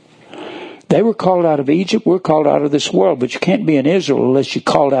 They were called out of Egypt. We're called out of this world. But you can't be in Israel unless you're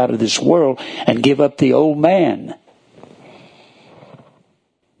called out of this world and give up the old man.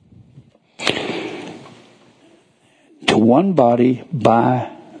 To one body by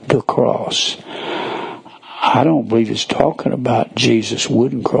the cross. I don't believe it's talking about Jesus'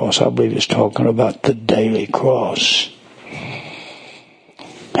 wooden cross. I believe it's talking about the daily cross.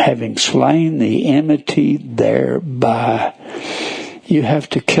 Having slain the enmity thereby, you have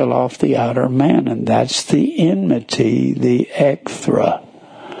to kill off the outer man, and that's the enmity, the ecthra.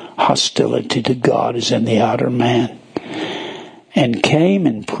 Hostility to God is in the outer man. And came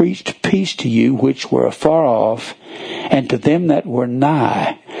and preached peace to you which were afar off, and to them that were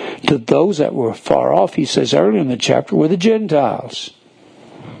nigh. To those that were far off, he says earlier in the chapter, were the Gentiles.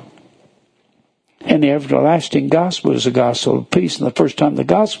 And the everlasting gospel is the gospel of peace. And the first time the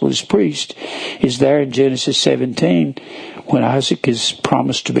gospel is preached is there in Genesis 17, when Isaac is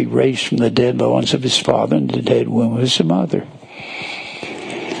promised to be raised from the dead loins of his father and the dead womb of his mother.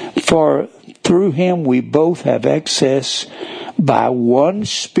 For through him we both have access by one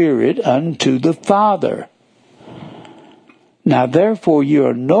Spirit unto the Father. Now therefore you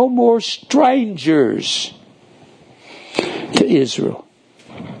are no more strangers to Israel.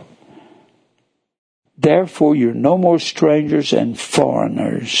 Therefore you're no more strangers and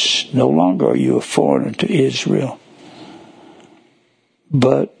foreigners. No longer are you a foreigner to Israel,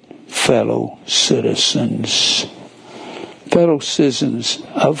 but fellow citizens. Fellow citizens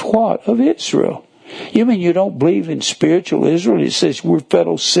of what? Of Israel. You mean you don't believe in spiritual Israel? It says we're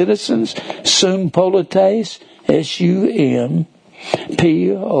fellow citizens. Sum polites. SUMPOLITES.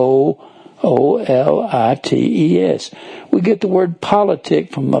 We get the word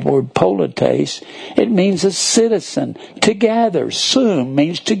politic from the word polites. It means a citizen. Together. Sum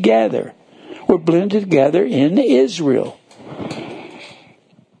means together. We're blended together in Israel.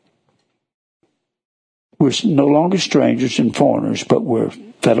 We're no longer strangers and foreigners, but we're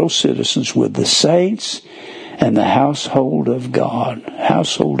fellow citizens with the saints and the household of God.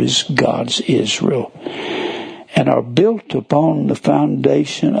 Household is God's Israel. And are built upon the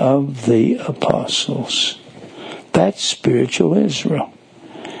foundation of the apostles. That's spiritual Israel.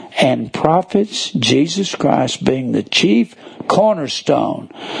 and prophets, Jesus Christ being the chief cornerstone.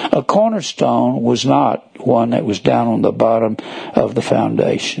 A cornerstone was not one that was down on the bottom of the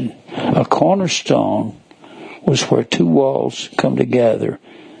foundation. A cornerstone was where two walls come together,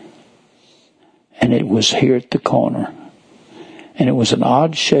 and it was here at the corner. And it was an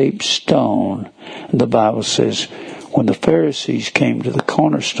odd-shaped stone. And the Bible says when the Pharisees came to the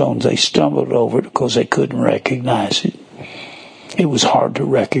cornerstones, they stumbled over it because they couldn't recognize it. It was hard to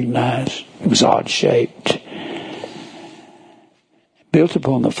recognize. It was odd-shaped. Built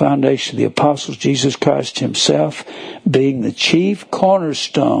upon the foundation of the apostles, Jesus Christ himself being the chief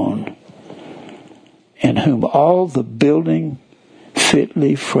cornerstone, in whom all the building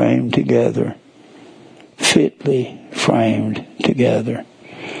fitly framed together. Fitly framed together.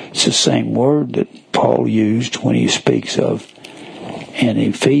 It's the same word that Paul used when he speaks of in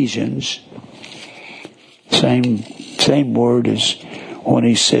Ephesians. Same word as when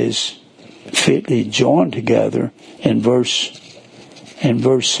he says fitly joined together in verse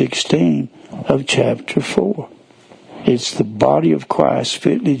 16 of chapter 4. It's the body of Christ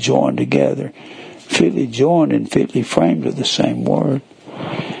fitly joined together. Fitly joined and fitly framed are the same word.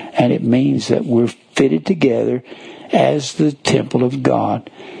 And it means that we're fitted together as the temple of God.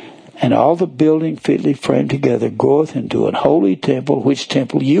 And all the building fitly framed together groweth into an holy temple, which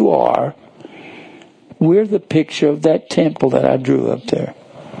temple you are. We're the picture of that temple that I drew up there.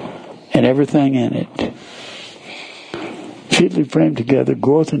 And everything in it. Fitly framed together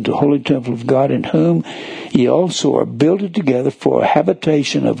groweth into a holy temple of God, in whom ye also are builded together for a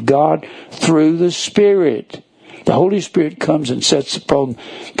habitation of God through the Spirit. The Holy Spirit comes and sits upon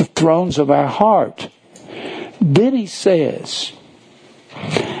the thrones of our heart. Then he says,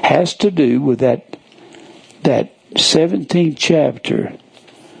 has to do with that 17th chapter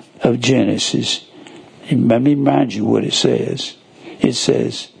of Genesis. And let me remind you what it says. It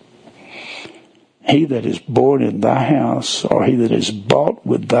says, he that is born in thy house, or he that is bought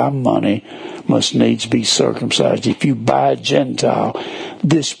with thy money, must needs be circumcised. If you buy a Gentile,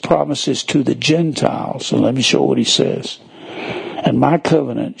 this promises to the Gentiles. And let me show what he says. And my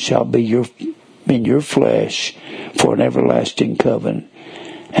covenant shall be in your flesh for an everlasting covenant.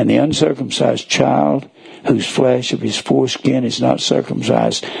 And the uncircumcised child, whose flesh of his foreskin is not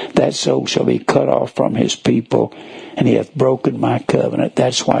circumcised, that soul shall be cut off from his people, and he hath broken my covenant.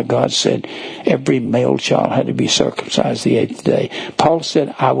 That's why God said every male child had to be circumcised the 8th day. Paul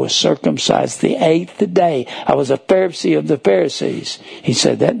said, I was circumcised the 8th day. I was a Pharisee of the Pharisees. He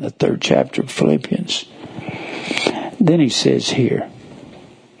said that in the 3rd chapter of Philippians. Then he says here,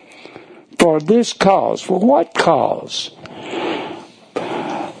 for this cause. For what cause?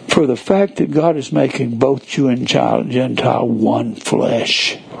 For the fact that God is making both Jew and Gentile one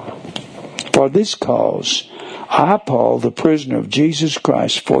flesh. For this cause, I, Paul, the prisoner of Jesus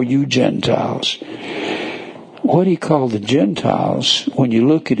Christ, for you Gentiles. What he called the Gentiles, when you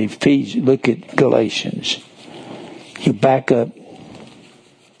look at Ephesians, look at Galatians, you back up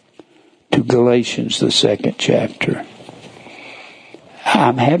to Galatians, the 2nd chapter.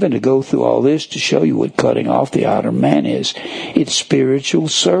 I'm having to go through all this to show you what cutting off the outer man is. It's spiritual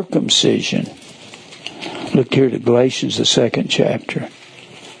circumcision. Look here to Galatians, the 2nd chapter.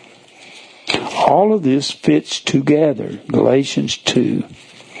 All of this fits together. Galatians 2.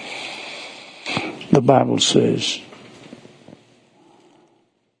 The Bible says,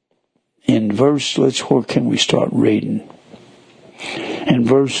 in verse, where can we start reading? In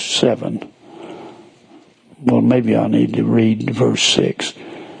verse 7. Well, maybe I need to read verse 6.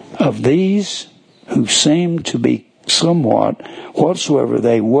 Of these who seem to be somewhat, whatsoever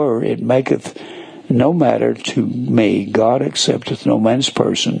they were, it maketh no matter to me. God accepteth no man's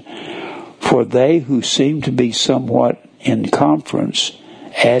person. For they who seem to be somewhat in conference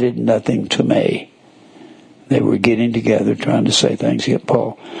added nothing to me. They were getting together trying to say things against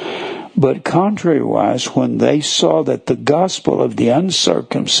Paul. But contrariwise, when they saw that the gospel of the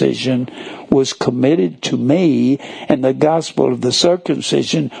uncircumcision was committed to me, and the gospel of the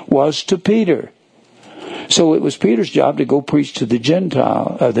circumcision was to Peter. So it was Peter's job to go preach to the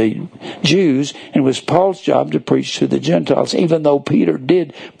the Jews, and it was Paul's job to preach to the Gentiles, even though Peter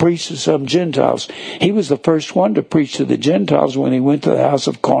did preach to some Gentiles. He was the first one to preach to the Gentiles when he went to the house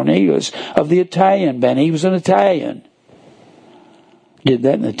of Cornelius of the Italian band. He was an Italian. Did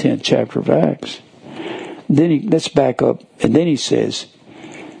that in the 10th chapter of Acts. Then let's back up, and then he says,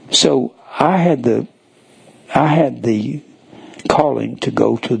 so I had the calling to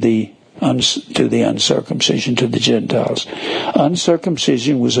go to the uncircumcision, to the Gentiles.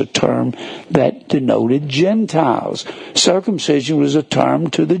 Uncircumcision was a term that denoted Gentiles. Circumcision was a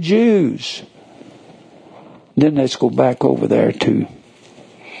term to the Jews. Then let's go back over there to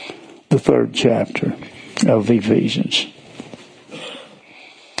the 3rd chapter of Ephesians.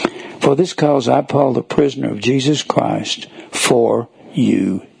 For this cause I, Paul, the prisoner of Jesus Christ, for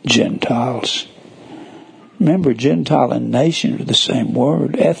you Gentiles. Remember, Gentile and nation are the same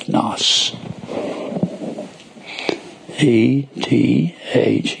word, ethnos. E-T-H-N-O-S.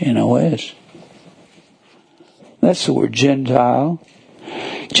 That's the word Gentile.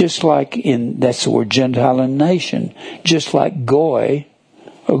 Just like that's the word Gentile and nation. Just like goy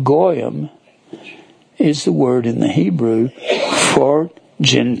or goyim is the word in the Hebrew for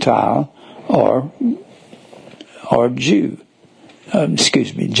Gentile or Jew.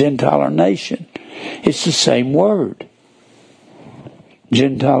 Gentile or nation. It's the same word.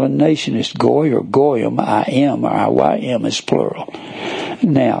 Gentile and nation is goy or goyim, I-M, or I-Y-M is plural.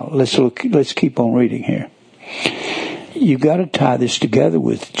 Now, let's keep on reading here. You've got to tie this together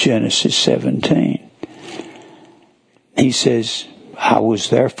with Genesis 17. He says, I was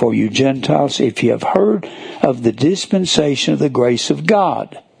there for you Gentiles, if you have heard of the dispensation of the grace of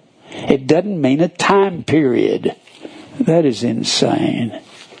God. It doesn't mean a time period. That is insane.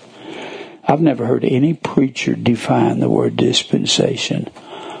 I've never heard any preacher define the word dispensation.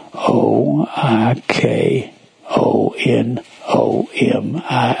 O-I-K-O-N-O-M-I-A.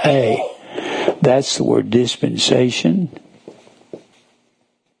 That's the word dispensation.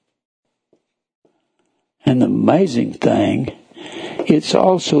 And the amazing thing, it's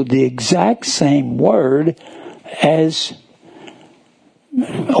also the exact same word as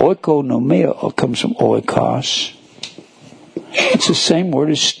oikonomia, comes from oikos. It's the same word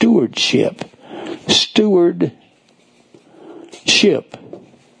as stewardship. Stewardship.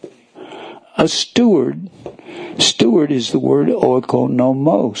 A steward is the word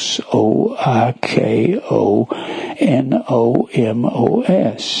oikonomos. O-I-K-O-N-O-M-O-S.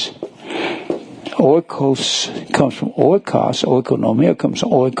 Oikos comes from oikos. Oikonomia comes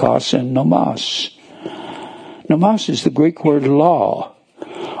from oikos and nomos. Nomos is the Greek word law.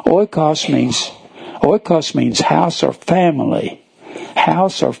 Oikos means house or family.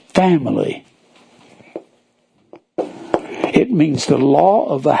 House or family. It means the law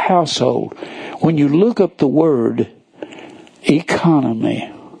of the household. When you look up the word economy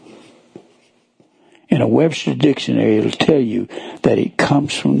in a Webster dictionary, it'll tell you that it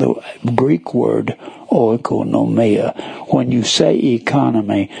comes from the Greek word oikonomia. When you say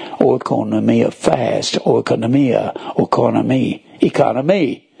economy, oikonomia fast,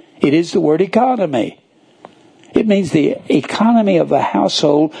 economy. It is the word economy. It means the economy of a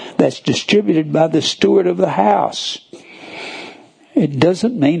household that's distributed by the steward of the house. It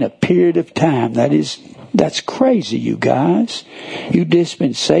doesn't mean a period of time. That's crazy, you guys. You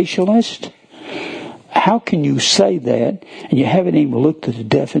dispensationalists. How can you say that and you haven't even looked at the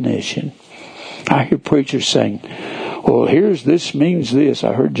definition? I hear preachers saying, well, this means this.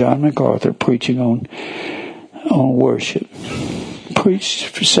 I heard John MacArthur preaching on worship. Preached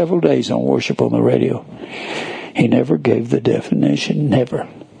for several days on worship on the radio. He never gave the definition, never.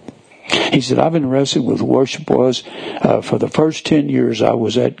 He said, I've been wrestling with worship for the first 10 years I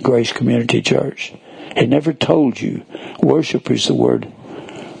was at Grace Community Church. He never told you worship is the word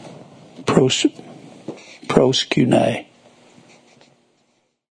proskune.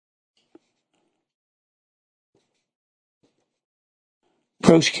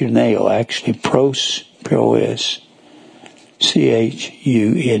 Proskuneo, actually,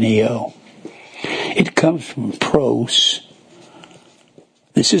 Chuneo. It comes from pros.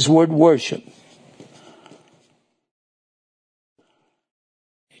 This is the word worship.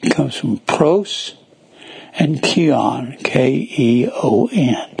 It comes from pros and keon,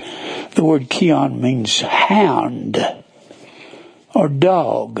 K-E-O-N. The word keon means hound or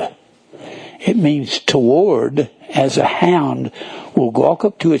dog. It means toward, as a hound will walk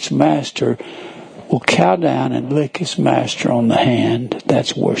up to its master, will cow down and lick his master on the hand.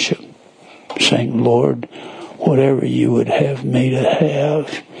 That's worship. Saying, Lord, whatever you would have me to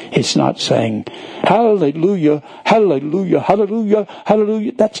have. It's not saying, hallelujah, hallelujah, hallelujah,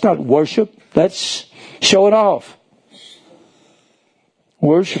 hallelujah. That's not worship. That's showing off.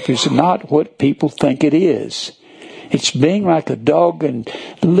 Worship is not what people think it is. It's being like a dog and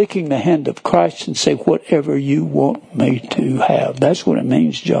licking the hand of Christ and say, whatever you want me to have. That's what it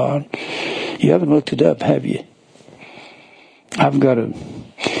means, John. You haven't looked it up, have you?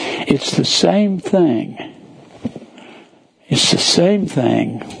 It's the same thing. It's the same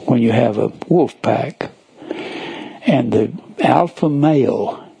thing when you have a wolf pack and the alpha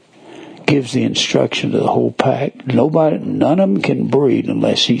male gives the instruction to the whole pack. None of them can breed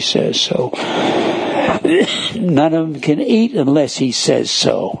unless he says so. None of them can eat unless he says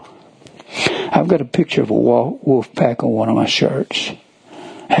so. I've got a picture of a wolf pack on one of my shirts.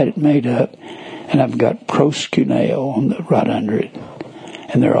 had it made up, and I've got proskuneo on right under it.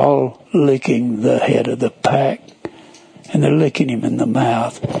 And they're all licking the head of the pack. And they're licking him in the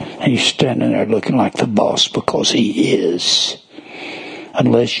mouth. And he's standing there looking like the boss, because he is.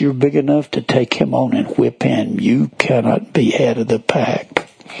 Unless you're big enough to take him on and whip him, you cannot be head of the pack.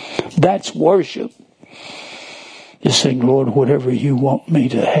 That's worship. Just saying, Lord, whatever you want me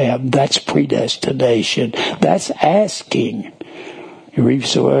to have, that's predestination. That's asking.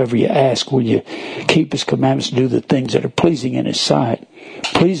 Whatsoever you ask, will you keep his commandments and do the things that are pleasing in his sight?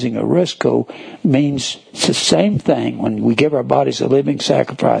 Pleasing, arisco, means it's the same thing when we give our bodies a living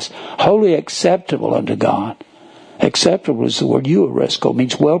sacrifice, wholly acceptable unto God. Acceptable is the word euarisco,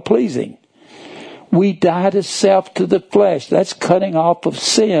 means well-pleasing. We die to self, to the flesh. That's cutting off of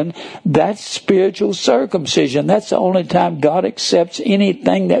sin. That's spiritual circumcision. That's the only time God accepts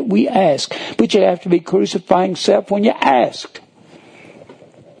anything that we ask. But you have to be crucifying self when you ask.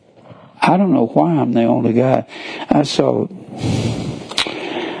 I don't know why I'm the only guy. I saw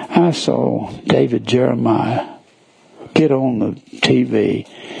David Jeremiah get on the TV,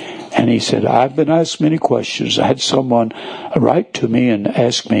 and he said, I've been asked many questions. I had someone write to me and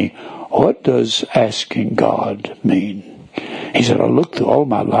ask me, what does asking God mean? He said, I looked through all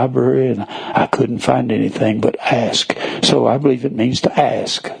my library and I couldn't find anything but ask. So I believe it means to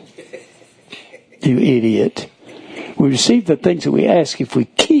ask. You idiot. We receive the things that we ask if we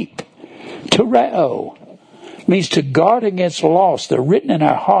keep. Tereo means to guard against loss. They're written in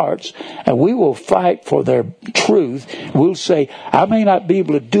our hearts, and we will fight for their truth. We'll say, I may not be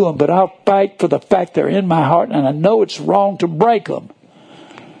able to do them, but I'll fight for the fact they're in my heart, and I know it's wrong to break them.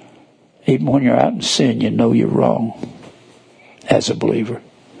 Even when you're out in sin, you know you're wrong as a believer.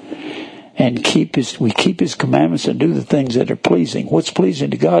 And we keep his commandments and do the things that are pleasing. What's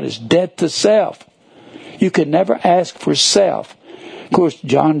pleasing to God is death to self. You can never ask for self. Of course,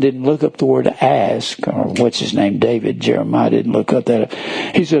 John didn't look up the word ask, or what's his name, David Jeremiah didn't look up that.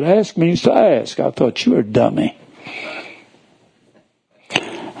 He said, ask means to ask. I thought, you were a dummy.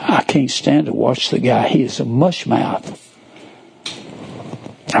 I can't stand to watch the guy. He is a mush mouth.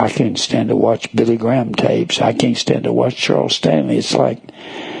 I can't stand to watch Billy Graham tapes. I can't stand to watch Charles Stanley. It's like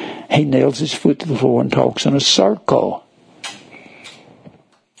he nails his foot to the floor and talks in a circle.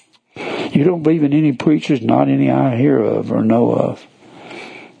 You don't believe in any preachers, not any I hear of or know of.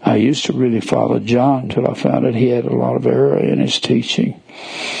 I used to really follow John until I found out he had a lot of error in his teaching.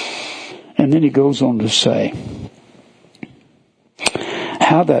 And then he goes on to say,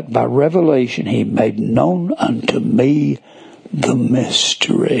 how that by revelation he made known unto me the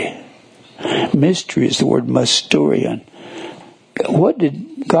mystery. Mystery is the word mysterion. What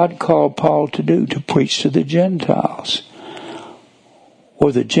did God call Paul to do? To preach to the Gentiles.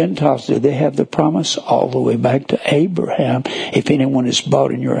 Or the Gentiles, do they have the promise? All the way back to Abraham. If anyone is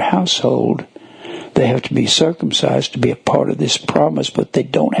bought in your household, they have to be circumcised to be a part of this promise, but they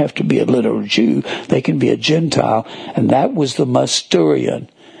don't have to be a literal Jew. They can be a Gentile. And that was the mysterion.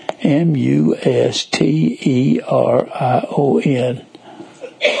 Musterion.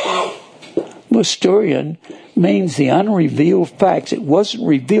 Mysterion means the unrevealed facts. It wasn't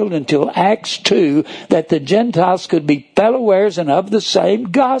revealed until Acts 2 that the Gentiles could be fellow heirs and of the same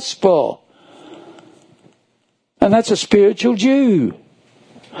gospel. And that's a spiritual Jew.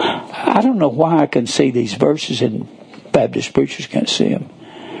 I don't know why I can see these verses and Baptist preachers can't see them.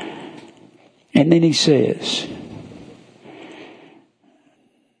 And then he says,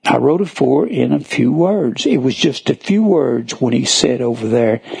 I wrote it for in a few words. It was just a few words when he said over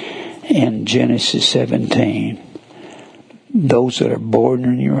there in Genesis 17, those that are born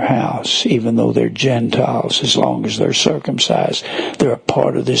in your house, even though they're Gentiles, as long as they're circumcised, they're a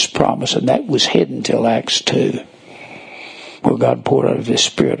part of this promise. And that was hidden till Acts 2, where God poured out of his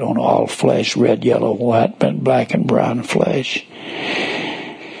Spirit on all flesh, red, yellow, white, black, and brown flesh.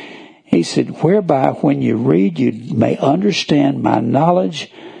 He said, whereby when you read, you may understand my knowledge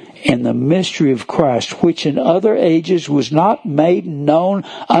in the mystery of Christ, which in other ages was not made known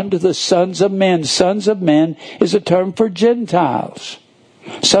unto the sons of men. Sons of men is a term for Gentiles.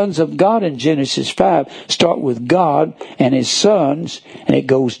 Sons of God in Genesis 5 start with God and his sons, and it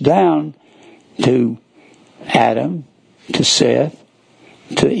goes down to Adam, to Seth,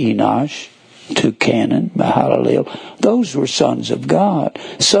 to Enosh, to Canaan, Mahalalel. Those were sons of God.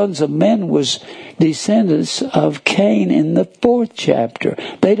 Sons of men was descendants of Cain in the 4th chapter.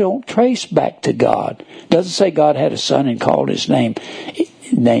 They don't trace back to God. It doesn't say God had a son and called his name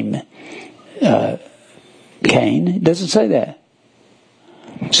Cain. It doesn't say that.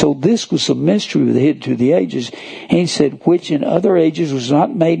 So this was a mystery hid to the ages. He said, which in other ages was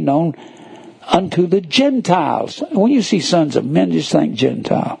not made known unto the Gentiles. When you see sons of men, just think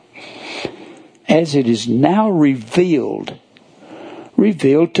Gentile. As it is now revealed.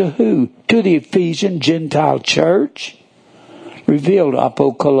 Revealed to who? To the Ephesian Gentile church. Revealed,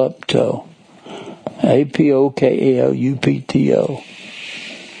 apocalypto. apokalupto.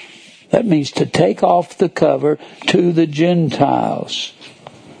 That means to take off the cover to the Gentiles.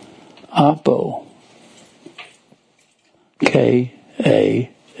 Apo. Kalupto.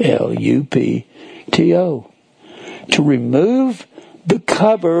 To remove the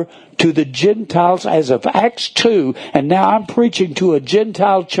cover to the Gentiles as of Acts 2. And now I'm preaching to a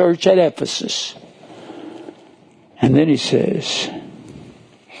Gentile church at Ephesus. And then he says,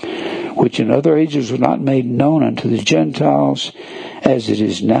 which in other ages was not made known unto the Gentiles, as it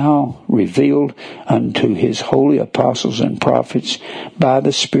is now revealed unto his holy apostles and prophets by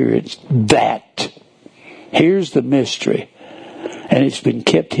the Spirit, that, here's the mystery, and it's been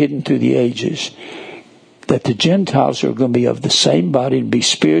kept hidden through the ages, that the Gentiles are going to be of the same body and be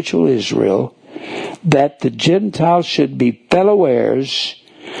spiritual Israel, that the Gentiles should be fellow heirs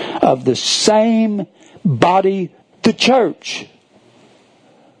of the same body, the church.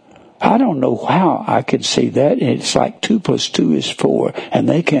 I don't know how I can see that. It's like 2 + 2 is 4, and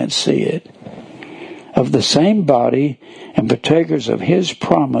they can't see it. Of the same body and partakers of his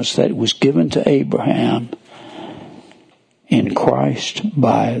promise that was given to Abraham in Christ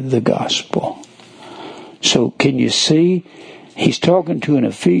by the gospel. So can you see? He's talking to an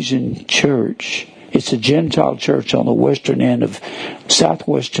Ephesian church. It's a Gentile church on the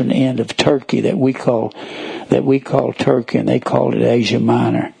southwestern end of Turkey that we call Turkey, and they called it Asia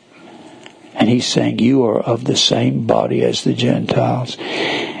Minor. And he's saying, you are of the same body as the Gentiles.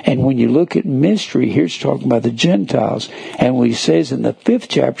 And when you look at mystery, here it's talking about the Gentiles. And when he says in the 5th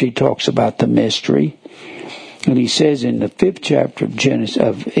chapter, he talks about the mystery. And he says in the 5th chapter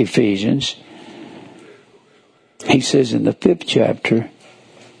of Ephesians, he says in the 5th chapter,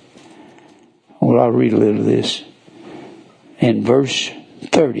 well, I'll read a little of this. In verse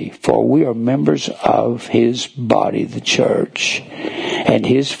 30, for we are members of his body, the church, and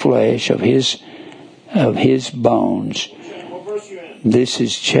his flesh, of his bones. This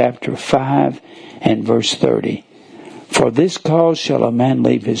is chapter 5 and verse 30. For this cause shall a man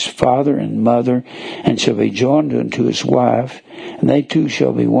leave his father and mother, and shall be joined unto his wife, and they two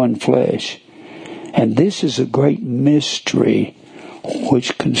shall be one flesh. And this is a great mystery,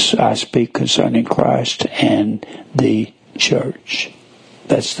 which I speak concerning Christ and the church.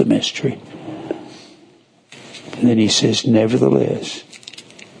 That's the mystery. And then he says, nevertheless,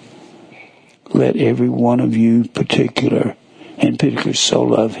 let every one of you in particular so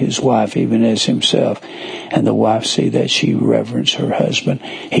love his wife even as himself, and the wife see that she reverence her husband.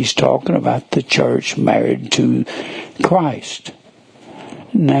 He's talking about the church married to Christ.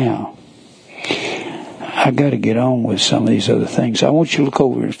 Now, I got to get on with some of these other things. I want you to look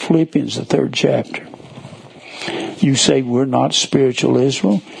over at Philippians, the 3rd chapter. You say we're not spiritual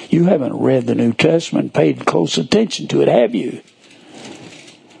Israel? You haven't read the New Testament, paid close attention to it, have you?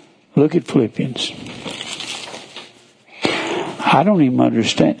 Look at Philippians. I don't even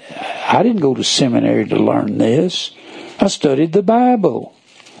understand. I didn't go to seminary to learn this. I studied the Bible.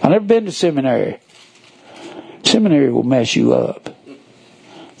 I've never been to seminary. Seminary will mess you up.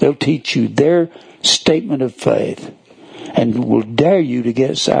 They'll teach you their statement of faith and will dare you to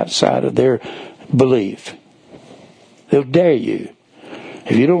get outside of their belief. They'll dare you.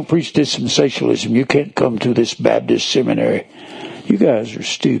 If you don't preach dispensationalism, you can't come to this Baptist seminary. You guys are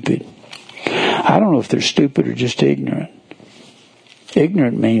stupid. I don't know if they're stupid or just ignorant.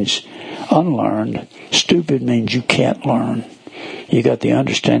 Ignorant means unlearned. Stupid means you can't learn. You got the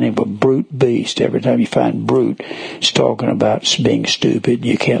understanding of a brute beast. Every time you find brute, it's talking about being stupid.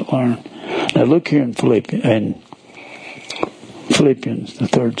 You can't learn. Now look here in Philippians, the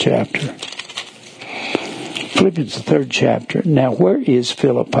 3rd chapter. Philippians, the 3rd chapter. Now, where is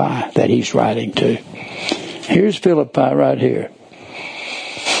Philippi that he's writing to? Here's Philippi right here.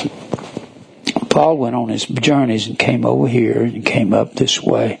 Paul went on his journeys and came over here and came up this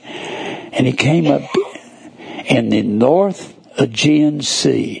way. And he came up in the North Aegean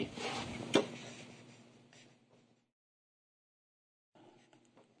Sea.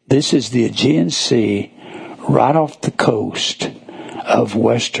 This is the Aegean Sea right off the coast of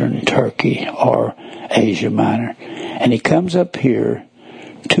western Turkey or Asia Minor. And he comes up here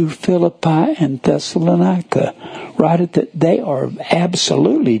to Philippi and Thessalonica. They are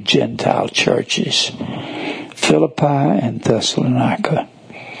absolutely Gentile churches. Philippi and Thessalonica.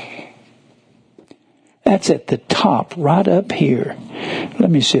 That's at the top, right up here.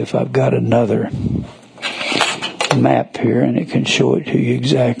 Let me see if I've got another map here and it can show it to you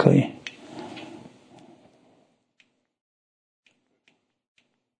exactly.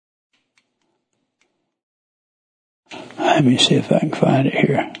 Let me see if I can find it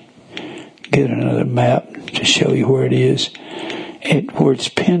here. Get another map to show you where it is. Where it's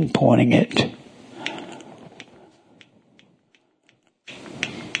pinpointing it.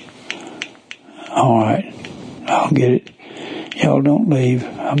 All right. I'll get it. Y'all don't leave.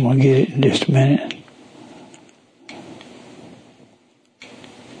 I'm going to get it in just a minute.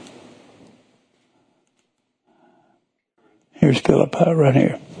 Here's Philippi right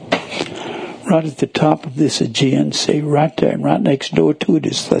here. Right at the top of this Aegean Sea, right there, and right next door to it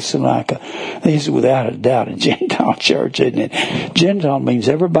is Thessalonica. This is without a doubt a Gentile church, isn't it? Gentile means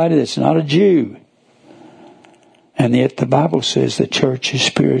everybody that's not a Jew. And yet the Bible says the church is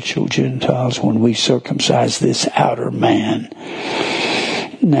spiritual Gentiles when we circumcise this outer man.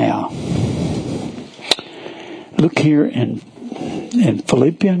 Now, look here in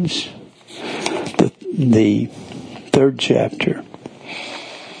Philippians, the 3rd chapter.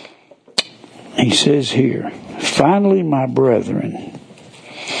 He says here, finally, my brethren,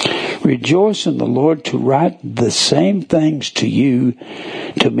 rejoice in the Lord. To write the same things to you,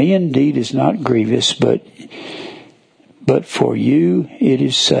 to me indeed is not grievous, but for you it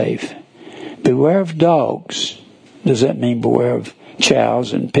is safe. Beware of dogs. Does that mean beware of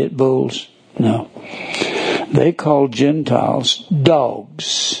chows and pit bulls? No. They call Gentiles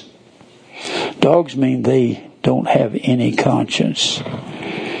dogs. Dogs mean they don't have any conscience.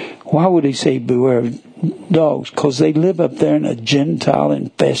 Why would he say beware of dogs? Because they live up there in a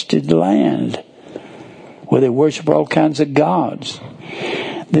Gentile-infested land where they worship all kinds of gods.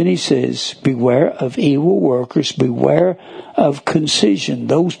 Then he says, beware of evil workers, beware of concision,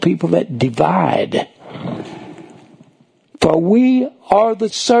 those people that divide. For we are the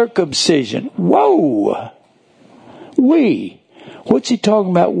circumcision. Whoa! We. What's he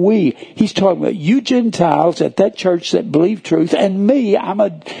talking about, we? He's talking about you Gentiles at that church that believe truth, and me, I am a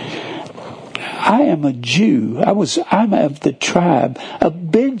Jew. I'm of the tribe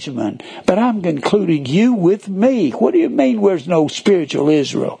of Benjamin, but I'm including you with me. What do you mean there's no spiritual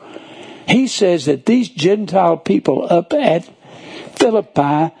Israel? He says that these Gentile people up at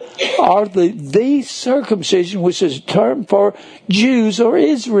Philippi are the circumcision, which is a term for Jews or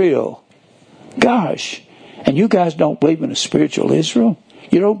Israel. Gosh. And you guys don't believe in a spiritual Israel?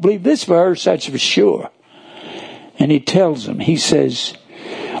 You don't believe this verse, that's for sure. And he tells them, he says,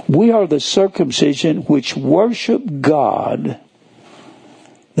 we are the circumcision which worship God.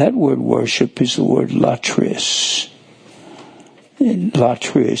 That word worship is the word latris.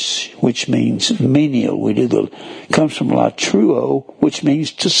 Latris, which means menial. Comes from latruo, which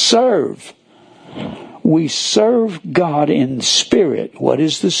means to serve. We serve God in spirit. What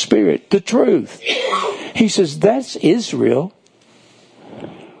is the spirit? The truth. He says that's Israel.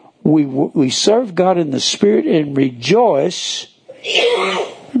 We serve God in the spirit and rejoice.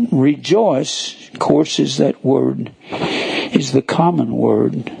 Rejoice, of course, is the common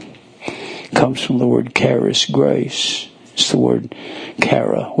word. Comes from the word charis, grace. It's the word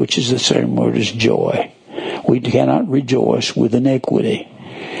chara, which is the same word as joy. We cannot rejoice with iniquity.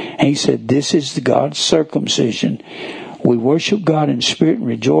 And he said, this is God's circumcision. We worship God in spirit and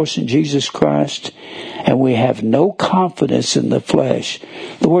rejoice in Jesus Christ, and we have no confidence in the flesh.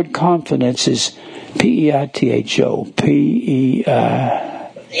 The word confidence is P-E-I-T-H-O. P-E-I-T-H-O.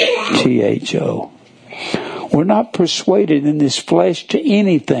 We're not persuaded in this flesh to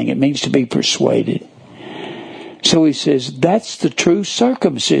anything. It means to be persuaded. So he says, that's the true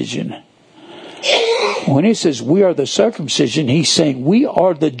circumcision. When he says we are the circumcision, he's saying we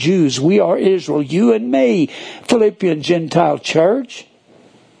are the Jews, we are Israel, you and me, Philippian Gentile church.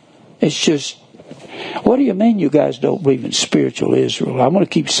 It's just, what do you mean you guys don't believe in spiritual Israel? I'm going to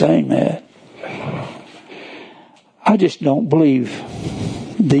keep saying that. I just don't believe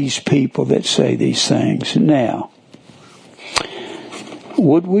these people that say these things. Now,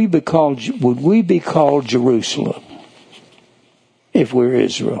 would we be called Jerusalem if we're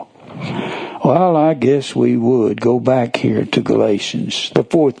Israel? Well, I guess we would. Go back here to Galatians, the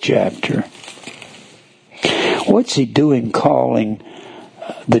 4th chapter. What's he doing calling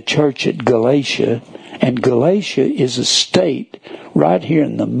the church at Galatia? And Galatia is a state right here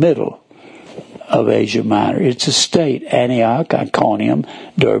in the middle of Asia Minor. It's a state. Antioch, Iconium,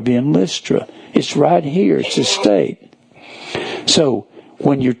 Derbe, and Lystra. It's right here. It's a state. So,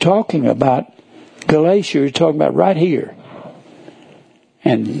 when you're talking about Galatia, you're talking about right here.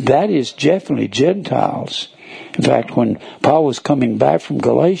 And that is definitely Gentiles. In fact, when Paul was coming back from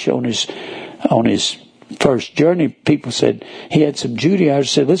Galatia on his first journey, people said, he had some Judaizers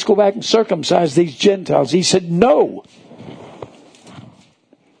said, let's go back and circumcise these Gentiles. He said, no.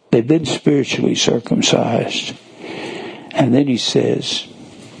 They've been spiritually circumcised. And then he says,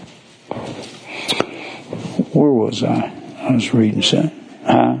 where was I? I was reading something.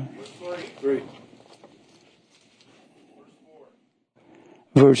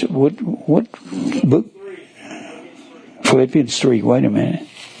 Verse, what book? Philippians 3. Wait a minute.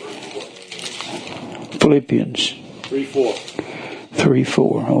 Philippians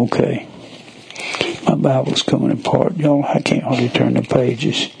 3:4. Okay. My Bible's coming apart. Y'all, I can't hardly turn the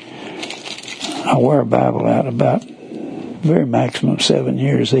pages. I wear a Bible out about very maximum 7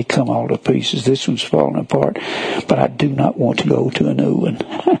 years. They come all to pieces. This one's falling apart, but I do not want to go to a new one.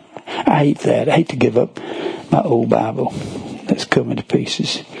 I hate that. I hate to give up my old Bible that's coming to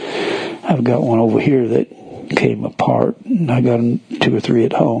pieces. I've got one over here that came apart, and I got 2 or 3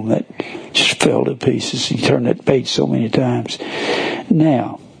 at home that just fell to pieces. You turn that page so many times.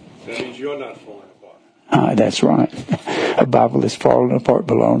 Now, that means you're not falling apart. That's right. A Bible that's falling apart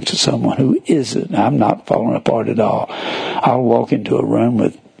belongs to someone who isn't. I'm not falling apart at all. I'll walk into a room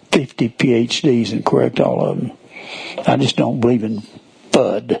with 50 PhDs and correct all of them. I just don't believe in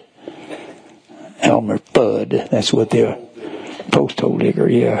FUD. Elmer Fudd. That's what they're post-hole digger,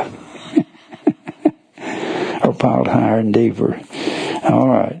 yeah. Or piled higher and deeper. All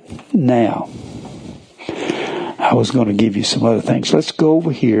right. Now, I was going to give you some other things. Let's go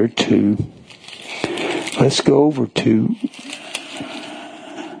over to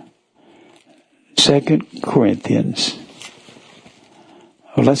 2 Corinthians.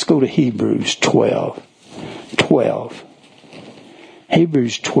 Let's go to Hebrews 12.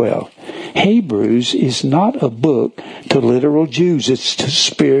 Hebrews 12. Hebrews is not a book to literal Jews. It's to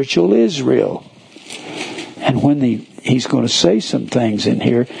spiritual Israel. And when he's going to say some things in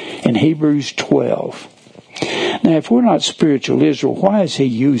here in Hebrews 12. Now, if we're not spiritual Israel, why is he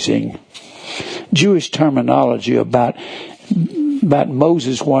using Jewish terminology about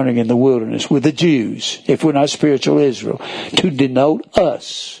Moses wandering in the wilderness with the Jews, if we're not spiritual Israel, to denote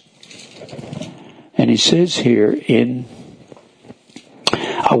us? And he says here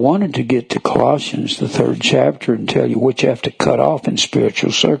I wanted to get to Colossians, the 3rd chapter, and tell you what you have to cut off in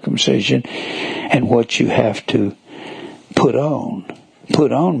spiritual circumcision and what you have to put on.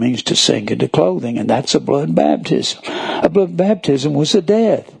 Put on means to sink into clothing, and that's a blood baptism. A blood baptism was a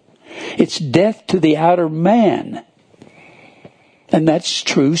death. It's death to the outer man. And that's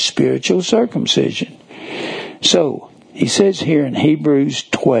true spiritual circumcision. So, he says here in Hebrews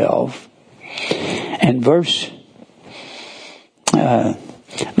 12, and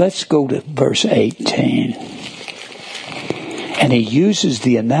let's go to verse 18. And he uses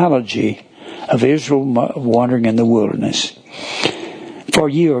the analogy of Israel wandering in the wilderness. For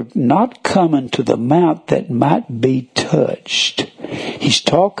ye are not coming to the mount that might be touched. He's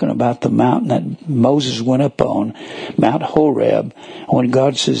talking about the mountain that Moses went up on, Mount Horeb, when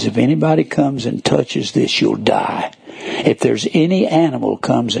God says, if anybody comes and touches this, you'll die. If there's any animal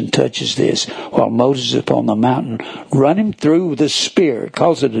comes and touches this while Moses is up on the mountain, run him through with a spear. It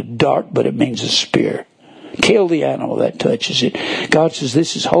calls it a dart, but it means a spear. Kill the animal that touches it. God says,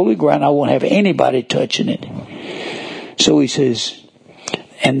 this is holy ground. I won't have anybody touching it. So he says,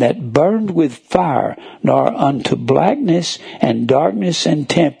 and that burned with fire, nor unto blackness and darkness and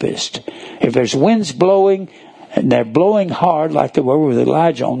tempest. If there's winds blowing, and they're blowing hard like they were with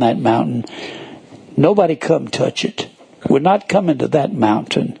Elijah on that mountain, nobody come touch it. We're not coming to that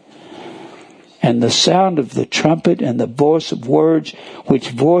mountain. And the sound of the trumpet and the voice of words, which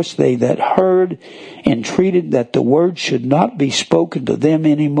voice they that heard, entreated that the word should not be spoken to them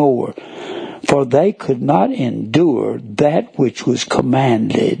any more. For they could not endure that which was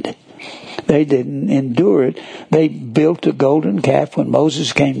commanded. They didn't endure it. They built a golden calf when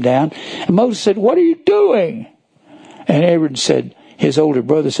Moses came down. And Moses said, what are you doing? And Aaron said, his older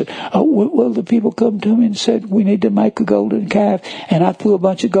brother said, oh, well, the people come to me and said, we need to make a golden calf. And I threw a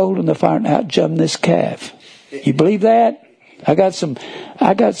bunch of gold in the fire and out jumped this calf. You believe that? I got some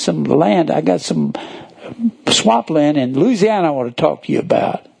land. I got some swamp land in Louisiana I want to talk to you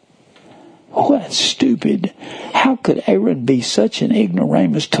about. Oh, that's stupid. How could Aaron be such an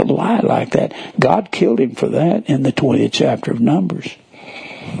ignoramus to lie like that? God killed him for that in the 20th chapter of Numbers.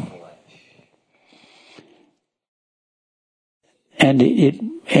 And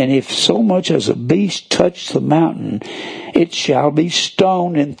if so much as a beast touch the mountain, it shall be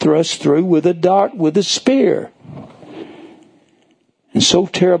stoned and thrust through with a dart, with a spear. And so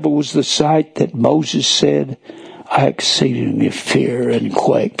terrible was the sight that Moses said, I exceedingly fear and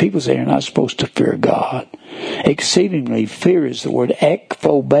quake. People say you're not supposed to fear God. Exceedingly fear is the word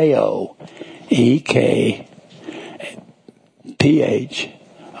ekphobeo.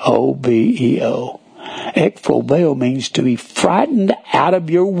 E-K-P-H-O-B-E-O. Ekphobeo means to be frightened out of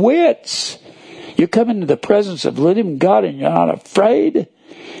your wits. You come into the presence of living God and you're not afraid.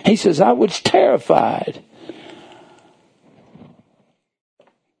 He says, I was terrified.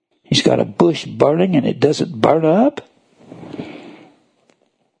 got a bush burning and it doesn't burn up?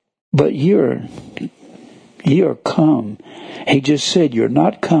 But you're come. He just said, you're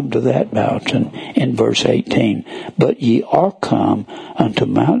not come to that mountain in verse 18, but ye are come unto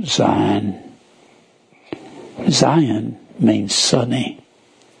Mount Zion. Zion means sunny.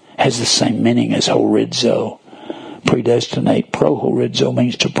 Has the same meaning as horizo. Predestinate. Pro-horizo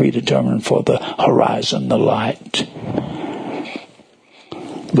means to predetermine for the horizon, the light.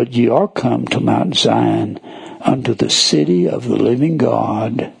 But ye are come to Mount Zion, unto the city of the living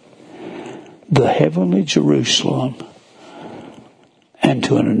God, the heavenly Jerusalem, and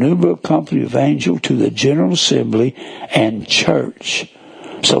to an innumerable company of angels, to the general assembly and church.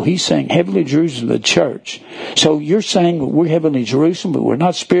 So he's saying heavenly Jerusalem, the church. So you're saying we're heavenly Jerusalem, but we're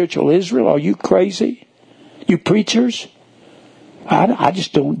not spiritual Israel? Are you crazy? You preachers? I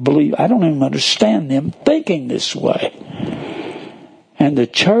just don't believe, I don't even understand them thinking this way. And the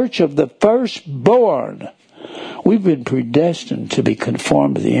church of the firstborn. We've been predestined to be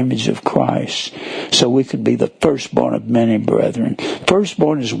conformed to the image of Christ so we can be the firstborn of many brethren.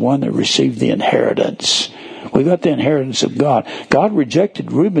 Firstborn is one that received the inheritance. We got the inheritance of God. God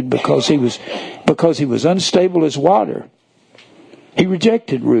rejected Reuben because he was unstable as water. He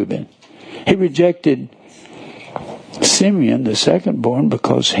rejected Reuben. He rejected Simeon, the secondborn,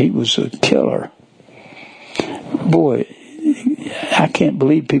 because he was a killer. Boy, I can't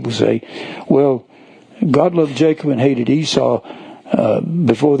believe people say, well, God loved Jacob and hated Esau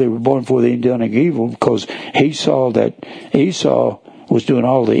before they were born, before they done any evil, because he saw that Esau was doing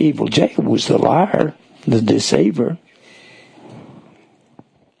all the evil. Jacob was the liar, the deceiver.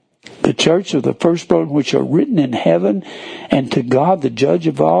 The church of the firstborn which are written in heaven, and to God the judge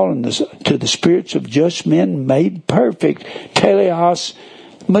of all, and to the spirits of just men made perfect, teleos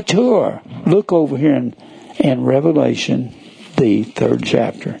mature. Look over here in Revelation, the 3rd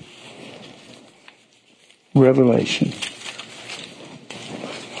chapter. Revelation.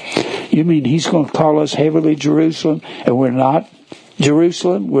 You mean he's going to call us heavenly Jerusalem, and we're not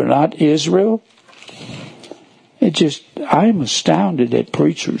Jerusalem? We're not Israel? I'm astounded at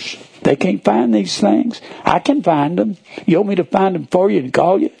preachers. They can't find these things. I can find them. You want me to find them for you and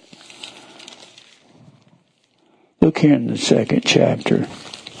call you? Look here in the 2nd chapter,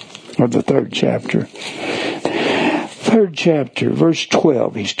 or the 3rd chapter. 3rd chapter, verse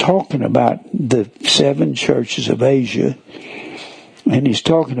 12. He's talking about the 7 churches of Asia, and he's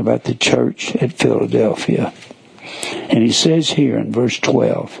talking about the church at Philadelphia. And he says here in verse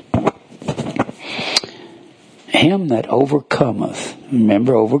 12, him that overcometh,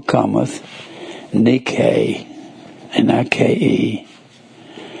 remember overcometh, Nike, N-I-K-E,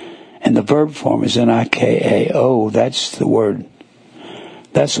 and the verb form is N-I-K-A-O, that's the word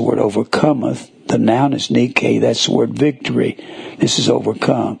overcometh. The noun is Nike, that's the word victory. This is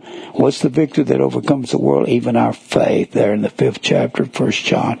overcome. What's the victory that overcomes the world? Even our faith, there in the 5th chapter of 1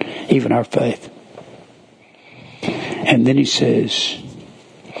 John, even our faith. And then he says,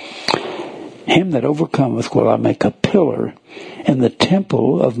 him that overcometh will I make a pillar in the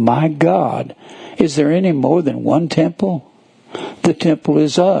temple of my God. Is there any more than one temple? The temple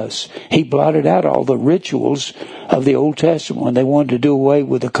is us. He blotted out all the rituals of the Old Testament. When they wanted to do away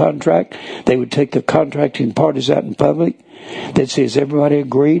with the contract, they would take the contracting parties out in public. They'd say, has everybody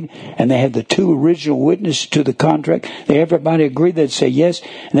agreed? And they had the 2 original witnesses to the contract. Everybody agreed. They'd say yes.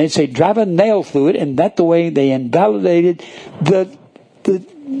 And they'd say, drive a nail through it. And that the way they invalidated the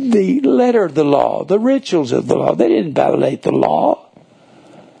letter of the law, the rituals of the law. They didn't validate the law.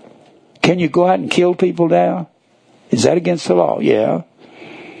 Can you go out and kill people now? Is that against the law? Yeah.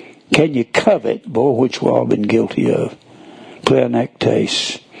 Can you covet? Boy, which we've all been guilty of.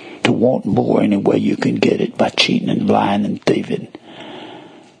 Pleonectes, to want more any way you can get it by cheating and lying and thieving.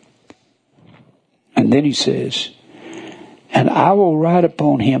 And then he says, and I will write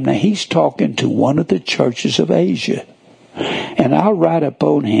upon him. Now he's talking to one of the churches of Asia. And I'll write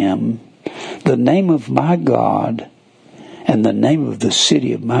upon him the name of my God and the name of the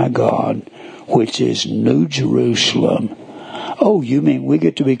city of my God, which is New Jerusalem. Oh, you mean we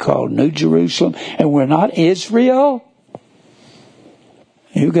get to be called New Jerusalem and we're not Israel?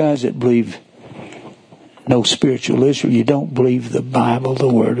 You guys that believe no spiritual Israel, you don't believe the Bible, the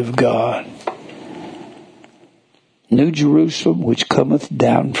Word of God. New Jerusalem, which cometh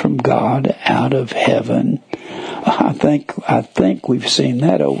down from God out of heaven. I think we've seen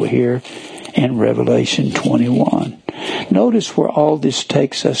that over here in Revelation 21. Notice where all this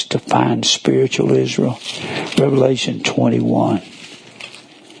takes us to find spiritual Israel. Revelation 21.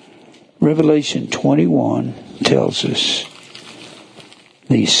 Revelation 21 tells us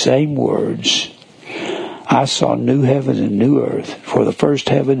these same words. I saw new heavens and new earth, for the first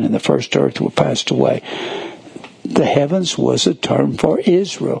heaven and the first earth were passed away. The heavens was a term for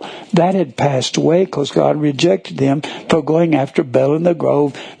Israel. That had passed away because God rejected them for going after Bel in the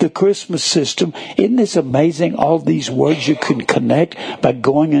Grove, the Christmas system. Isn't this amazing, all these words you can connect by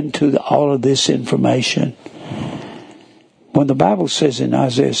going into all of this information? When the Bible says in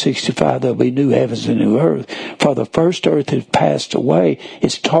Isaiah 65, there'll be new heavens and new earth, for the first earth had passed away,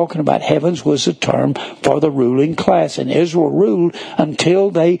 it's talking about heavens was a term for the ruling class. And Israel ruled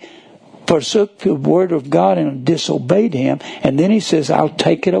until they forsook the word of God and disobeyed him. And then he says, I'll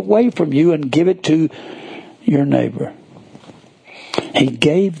take it away from you and give it to your neighbor. He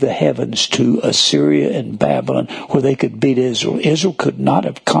gave the heavens to Assyria and Babylon where they could beat Israel. Israel could not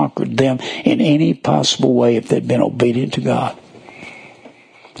have conquered them in any possible way if they'd been obedient to God.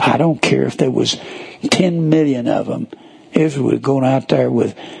 I don't care if there was 10 million of them. Israel would have gone out there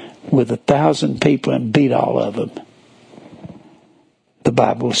with 1,000 people and beat all of them. The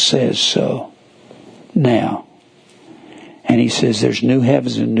Bible says so. Now, and he says there's new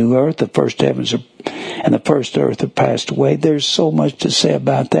heavens and new earth. The first heavens and the first earth have passed away. There's so much to say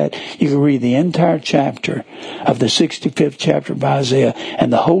about that. You can read the entire chapter of the 65th chapter of Isaiah,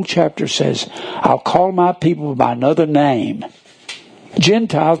 and the whole chapter says, I'll call my people by another name.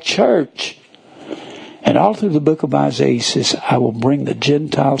 Gentile church. And all through the book of Isaiah, he says, I will bring the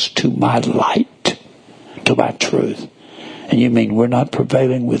Gentiles to my light, to my truth. And you mean we're not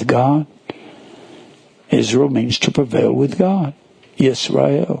prevailing with God? Israel means to prevail with God.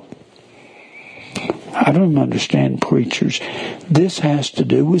 Yisrael. I don't understand preachers. This has to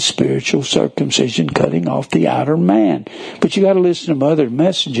do with spiritual circumcision, cutting off the outer man. But you got to listen to other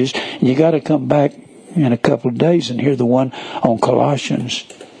messages, and you got to come back in a couple of days and hear the one on Colossians,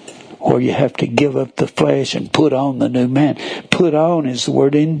 where you have to give up the flesh and put on the new man. Put on is the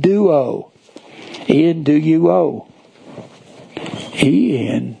word enduo. E-N-D-U-O.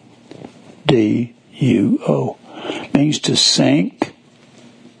 E-N-D-U-O. Means to sink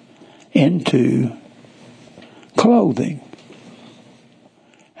into clothing.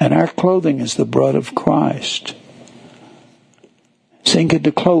 And our clothing is the blood of Christ. Sink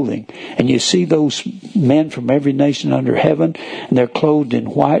into clothing. And you see those men from every nation under heaven, and they're clothed in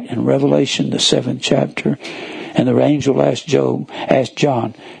white in Revelation, the 7th chapter. And the angel asked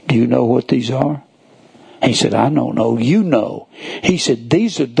John, do you know what these are? He said, I don't know. You know. He said,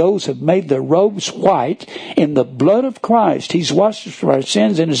 these are those who have made their robes white in the blood of Christ. He's washed us from our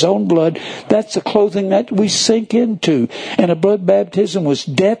sins in his own blood. That's the clothing that we sink into. And a blood baptism was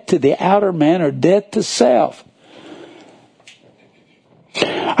death to the outer man, or death to self.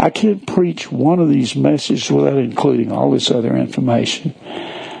 I can't preach one of these messages without including all this other information.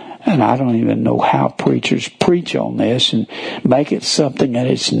 And I don't even know how preachers preach on this and make it something that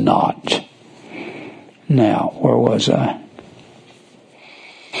it's not. Now, where was I?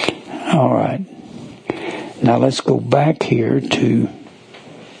 All right. Now let's go back here to...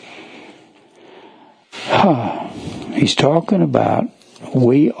 He's talking about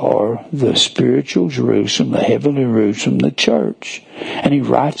we are the spiritual Jerusalem, the heavenly Jerusalem, the church. And he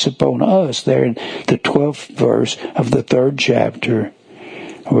writes upon us there in the 12th verse of the 3rd chapter,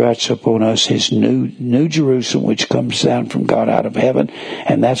 writes upon us his new Jerusalem, which comes down from God out of heaven.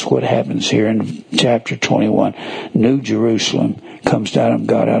 And that's what happens here in chapter 21. New Jerusalem comes down from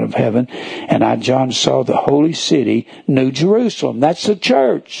God out of heaven. And I, John, saw the holy city, New Jerusalem. That's the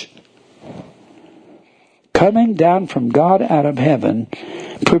church. Coming down from God out of heaven,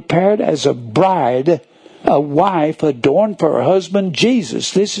 prepared as a bride, a wife adorned for her husband,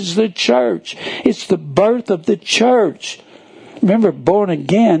 Jesus. This is the church. It's the birth of the church. Remember, born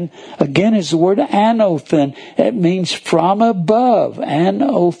again is the word anothen. It means from above.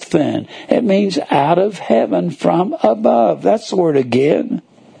 Anothen. It means out of heaven, from above. That's the word again.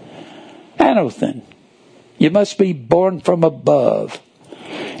 Anothen. You must be born from above.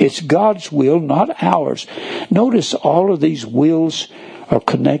 It's God's will, not ours. Notice all of these wills are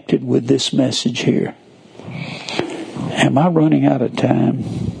connected with this message here. Am I running out of time?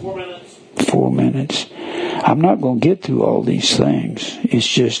 4 minutes. 4 minutes. I'm not going to get through all these things. It's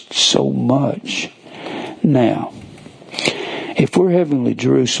just so much. Now, if we're heavenly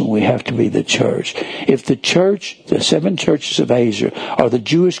Jerusalem, we have to be the church. If the church, the 7 churches of Asia, are the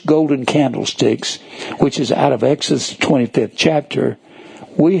Jewish golden candlesticks, which is out of Exodus 25th chapter,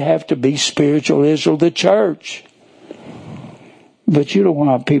 we have to be spiritual Israel, the church. But you know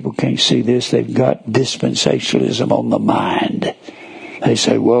why people can't see this? They've got dispensationalism on the mind. They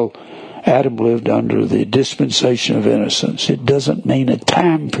say, well, Adam lived under the dispensation of innocence. It doesn't mean a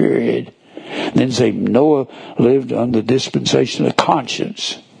time period. Then say Noah lived under the dispensation of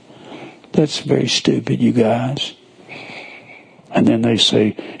conscience. That's very stupid, you guys. And then they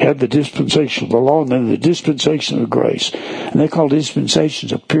say, have the dispensation of the law and then the dispensation of grace. And they call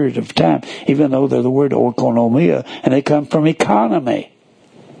dispensations a period of time, even though they're the word oikonomia, and they come from economy.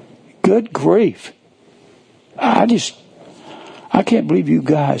 Good grief. I can't believe you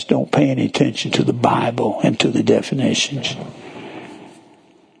guys don't pay any attention to the Bible and to the definitions.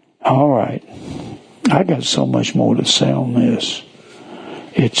 All right. I got so much more to say on this.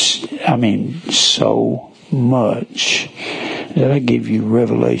 So much. Did I give you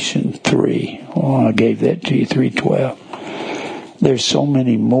Revelation 3? Well, I gave that to you, 3:12. There's so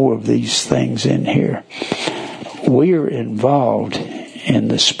many more of these things in here. We are involved in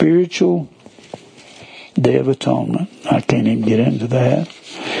the spiritual Day of Atonement. I can't even get into that.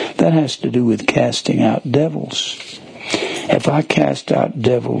 That has to do with casting out devils. If I cast out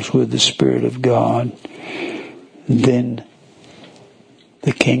devils with the Spirit of God, then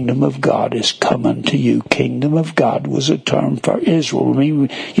the kingdom of God is coming to you. Kingdom of God was a term for Israel.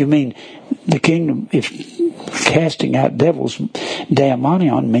 You mean the kingdom, if casting out devils,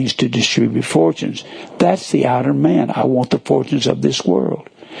 daimonion means to distribute fortunes. That's the outer man. I want the fortunes of this world.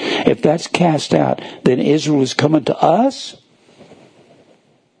 If that's cast out, then Israel is coming to us?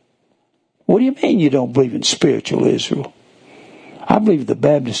 What do you mean you don't believe in spiritual Israel? I believe the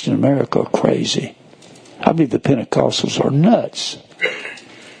Baptists in America are crazy. I believe the Pentecostals are nuts.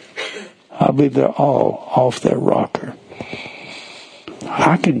 I believe they're all off their rocker.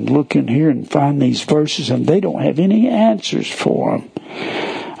 I can look in here and find these verses and they don't have any answers for them.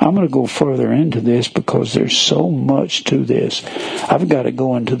 I'm going to go further into this because there's so much to this. I've got to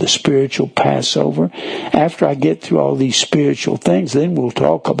go into the spiritual Passover. After I get through all these spiritual things, then we'll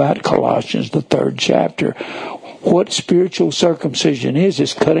talk about Colossians, the 3rd chapter. What spiritual circumcision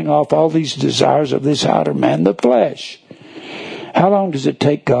is cutting off all these desires of this outer man, the flesh. How long does it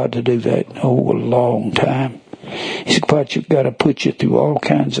take God to do that? Oh, a long time. He's got to put you through all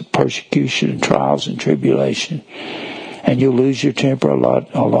kinds of persecution and trials and tribulation. And you'll lose your temper a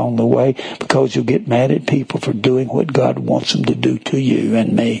lot along the way because you'll get mad at people for doing what God wants them to do to you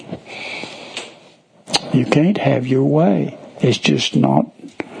and me. You can't have your way. It's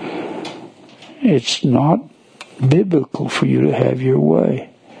not biblical for you to have your way.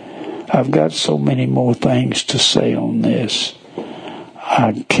 I've got so many more things to say on this.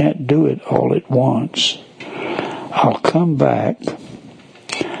 I can't do it all at once. I'll come back.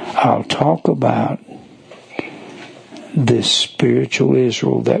 I'll talk about this spiritual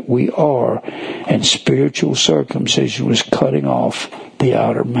Israel that we are, and spiritual circumcision was cutting off the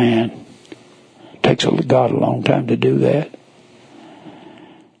outer man. It takes God a long time to do that.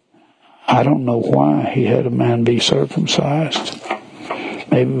 I don't know why he had a man be circumcised.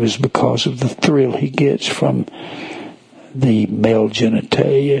 Maybe it was because of the thrill he gets from the male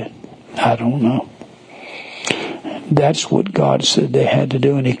genitalia. I don't know. That's what God said they had to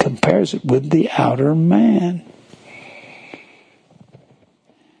do, and he compares it with the outer man.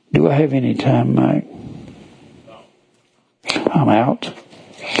 Do I have any time, Mike? I'm out.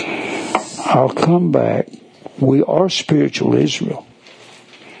 I'll come back. We are spiritual Israel.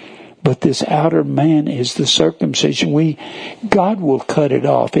 But this outer man is the circumcision. God will cut it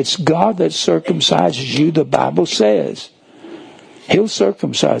off. It's God that circumcises you, the Bible says. He'll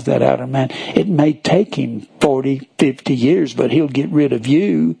circumcise that outer man. It may take him 40, 50 years, but he'll get rid of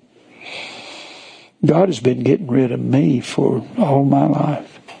you. God has been getting rid of me for all my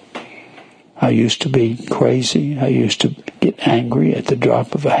life. I used to be crazy. I used to get angry at the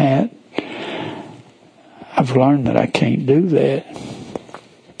drop of a hat. I've learned that I can't do that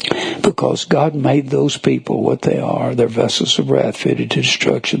because God made those people what they are. They're vessels of wrath fitted to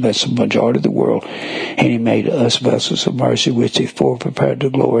destruction. That's the majority of the world. And he made us vessels of mercy, which he prepared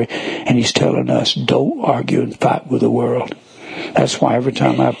to glory. And he's telling us, don't argue and fight with the world. That's why every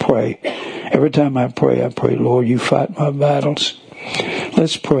time I pray, Lord, you fight my battles.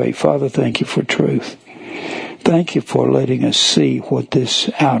 Let's pray. Father, thank you for truth. Thank you for letting us see what this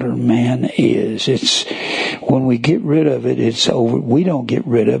outer man is. It's when we get rid of it, it's over. We don't get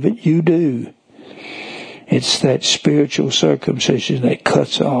rid of it. You do. It's that spiritual circumcision that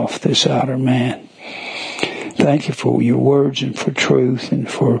cuts off this outer man. Thank you for your words and for truth and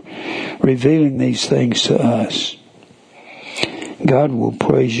for revealing these things to us. God will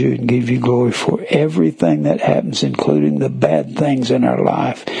praise you and give you glory for everything that happens, including the bad things in our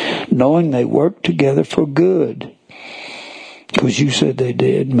life, knowing they work together for good. Because you said they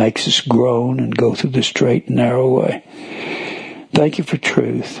did. Makes us groan and go through the straight and narrow way. Thank you for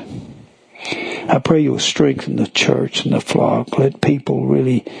truth. I pray you'll strengthen the church and the flock. Let people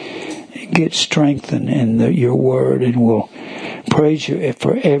really get strengthened in your word, and will Praise you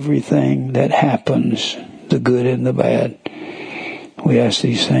for everything that happens, the good and the bad. We ask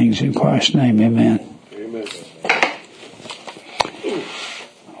these things in Christ's name. Amen. Amen.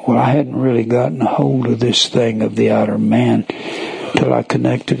 Well, I hadn't really gotten a hold of this thing of the outer man till I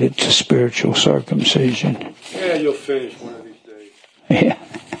connected it to spiritual circumcision. Yeah, you'll finish one of these days. Yeah.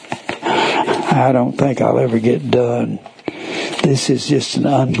 I don't think I'll ever get done. This is just an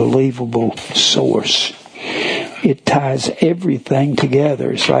unbelievable source. It ties everything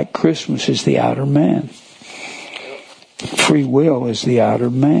together. It's like Christmas is the outer man. Free will is the outer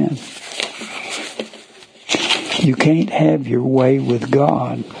man. You can't have your way with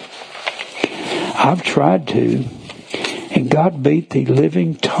God. I've tried to, and God beat the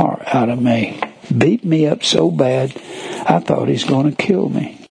living tar out of me. Beat me up so bad, I thought He's going to kill me.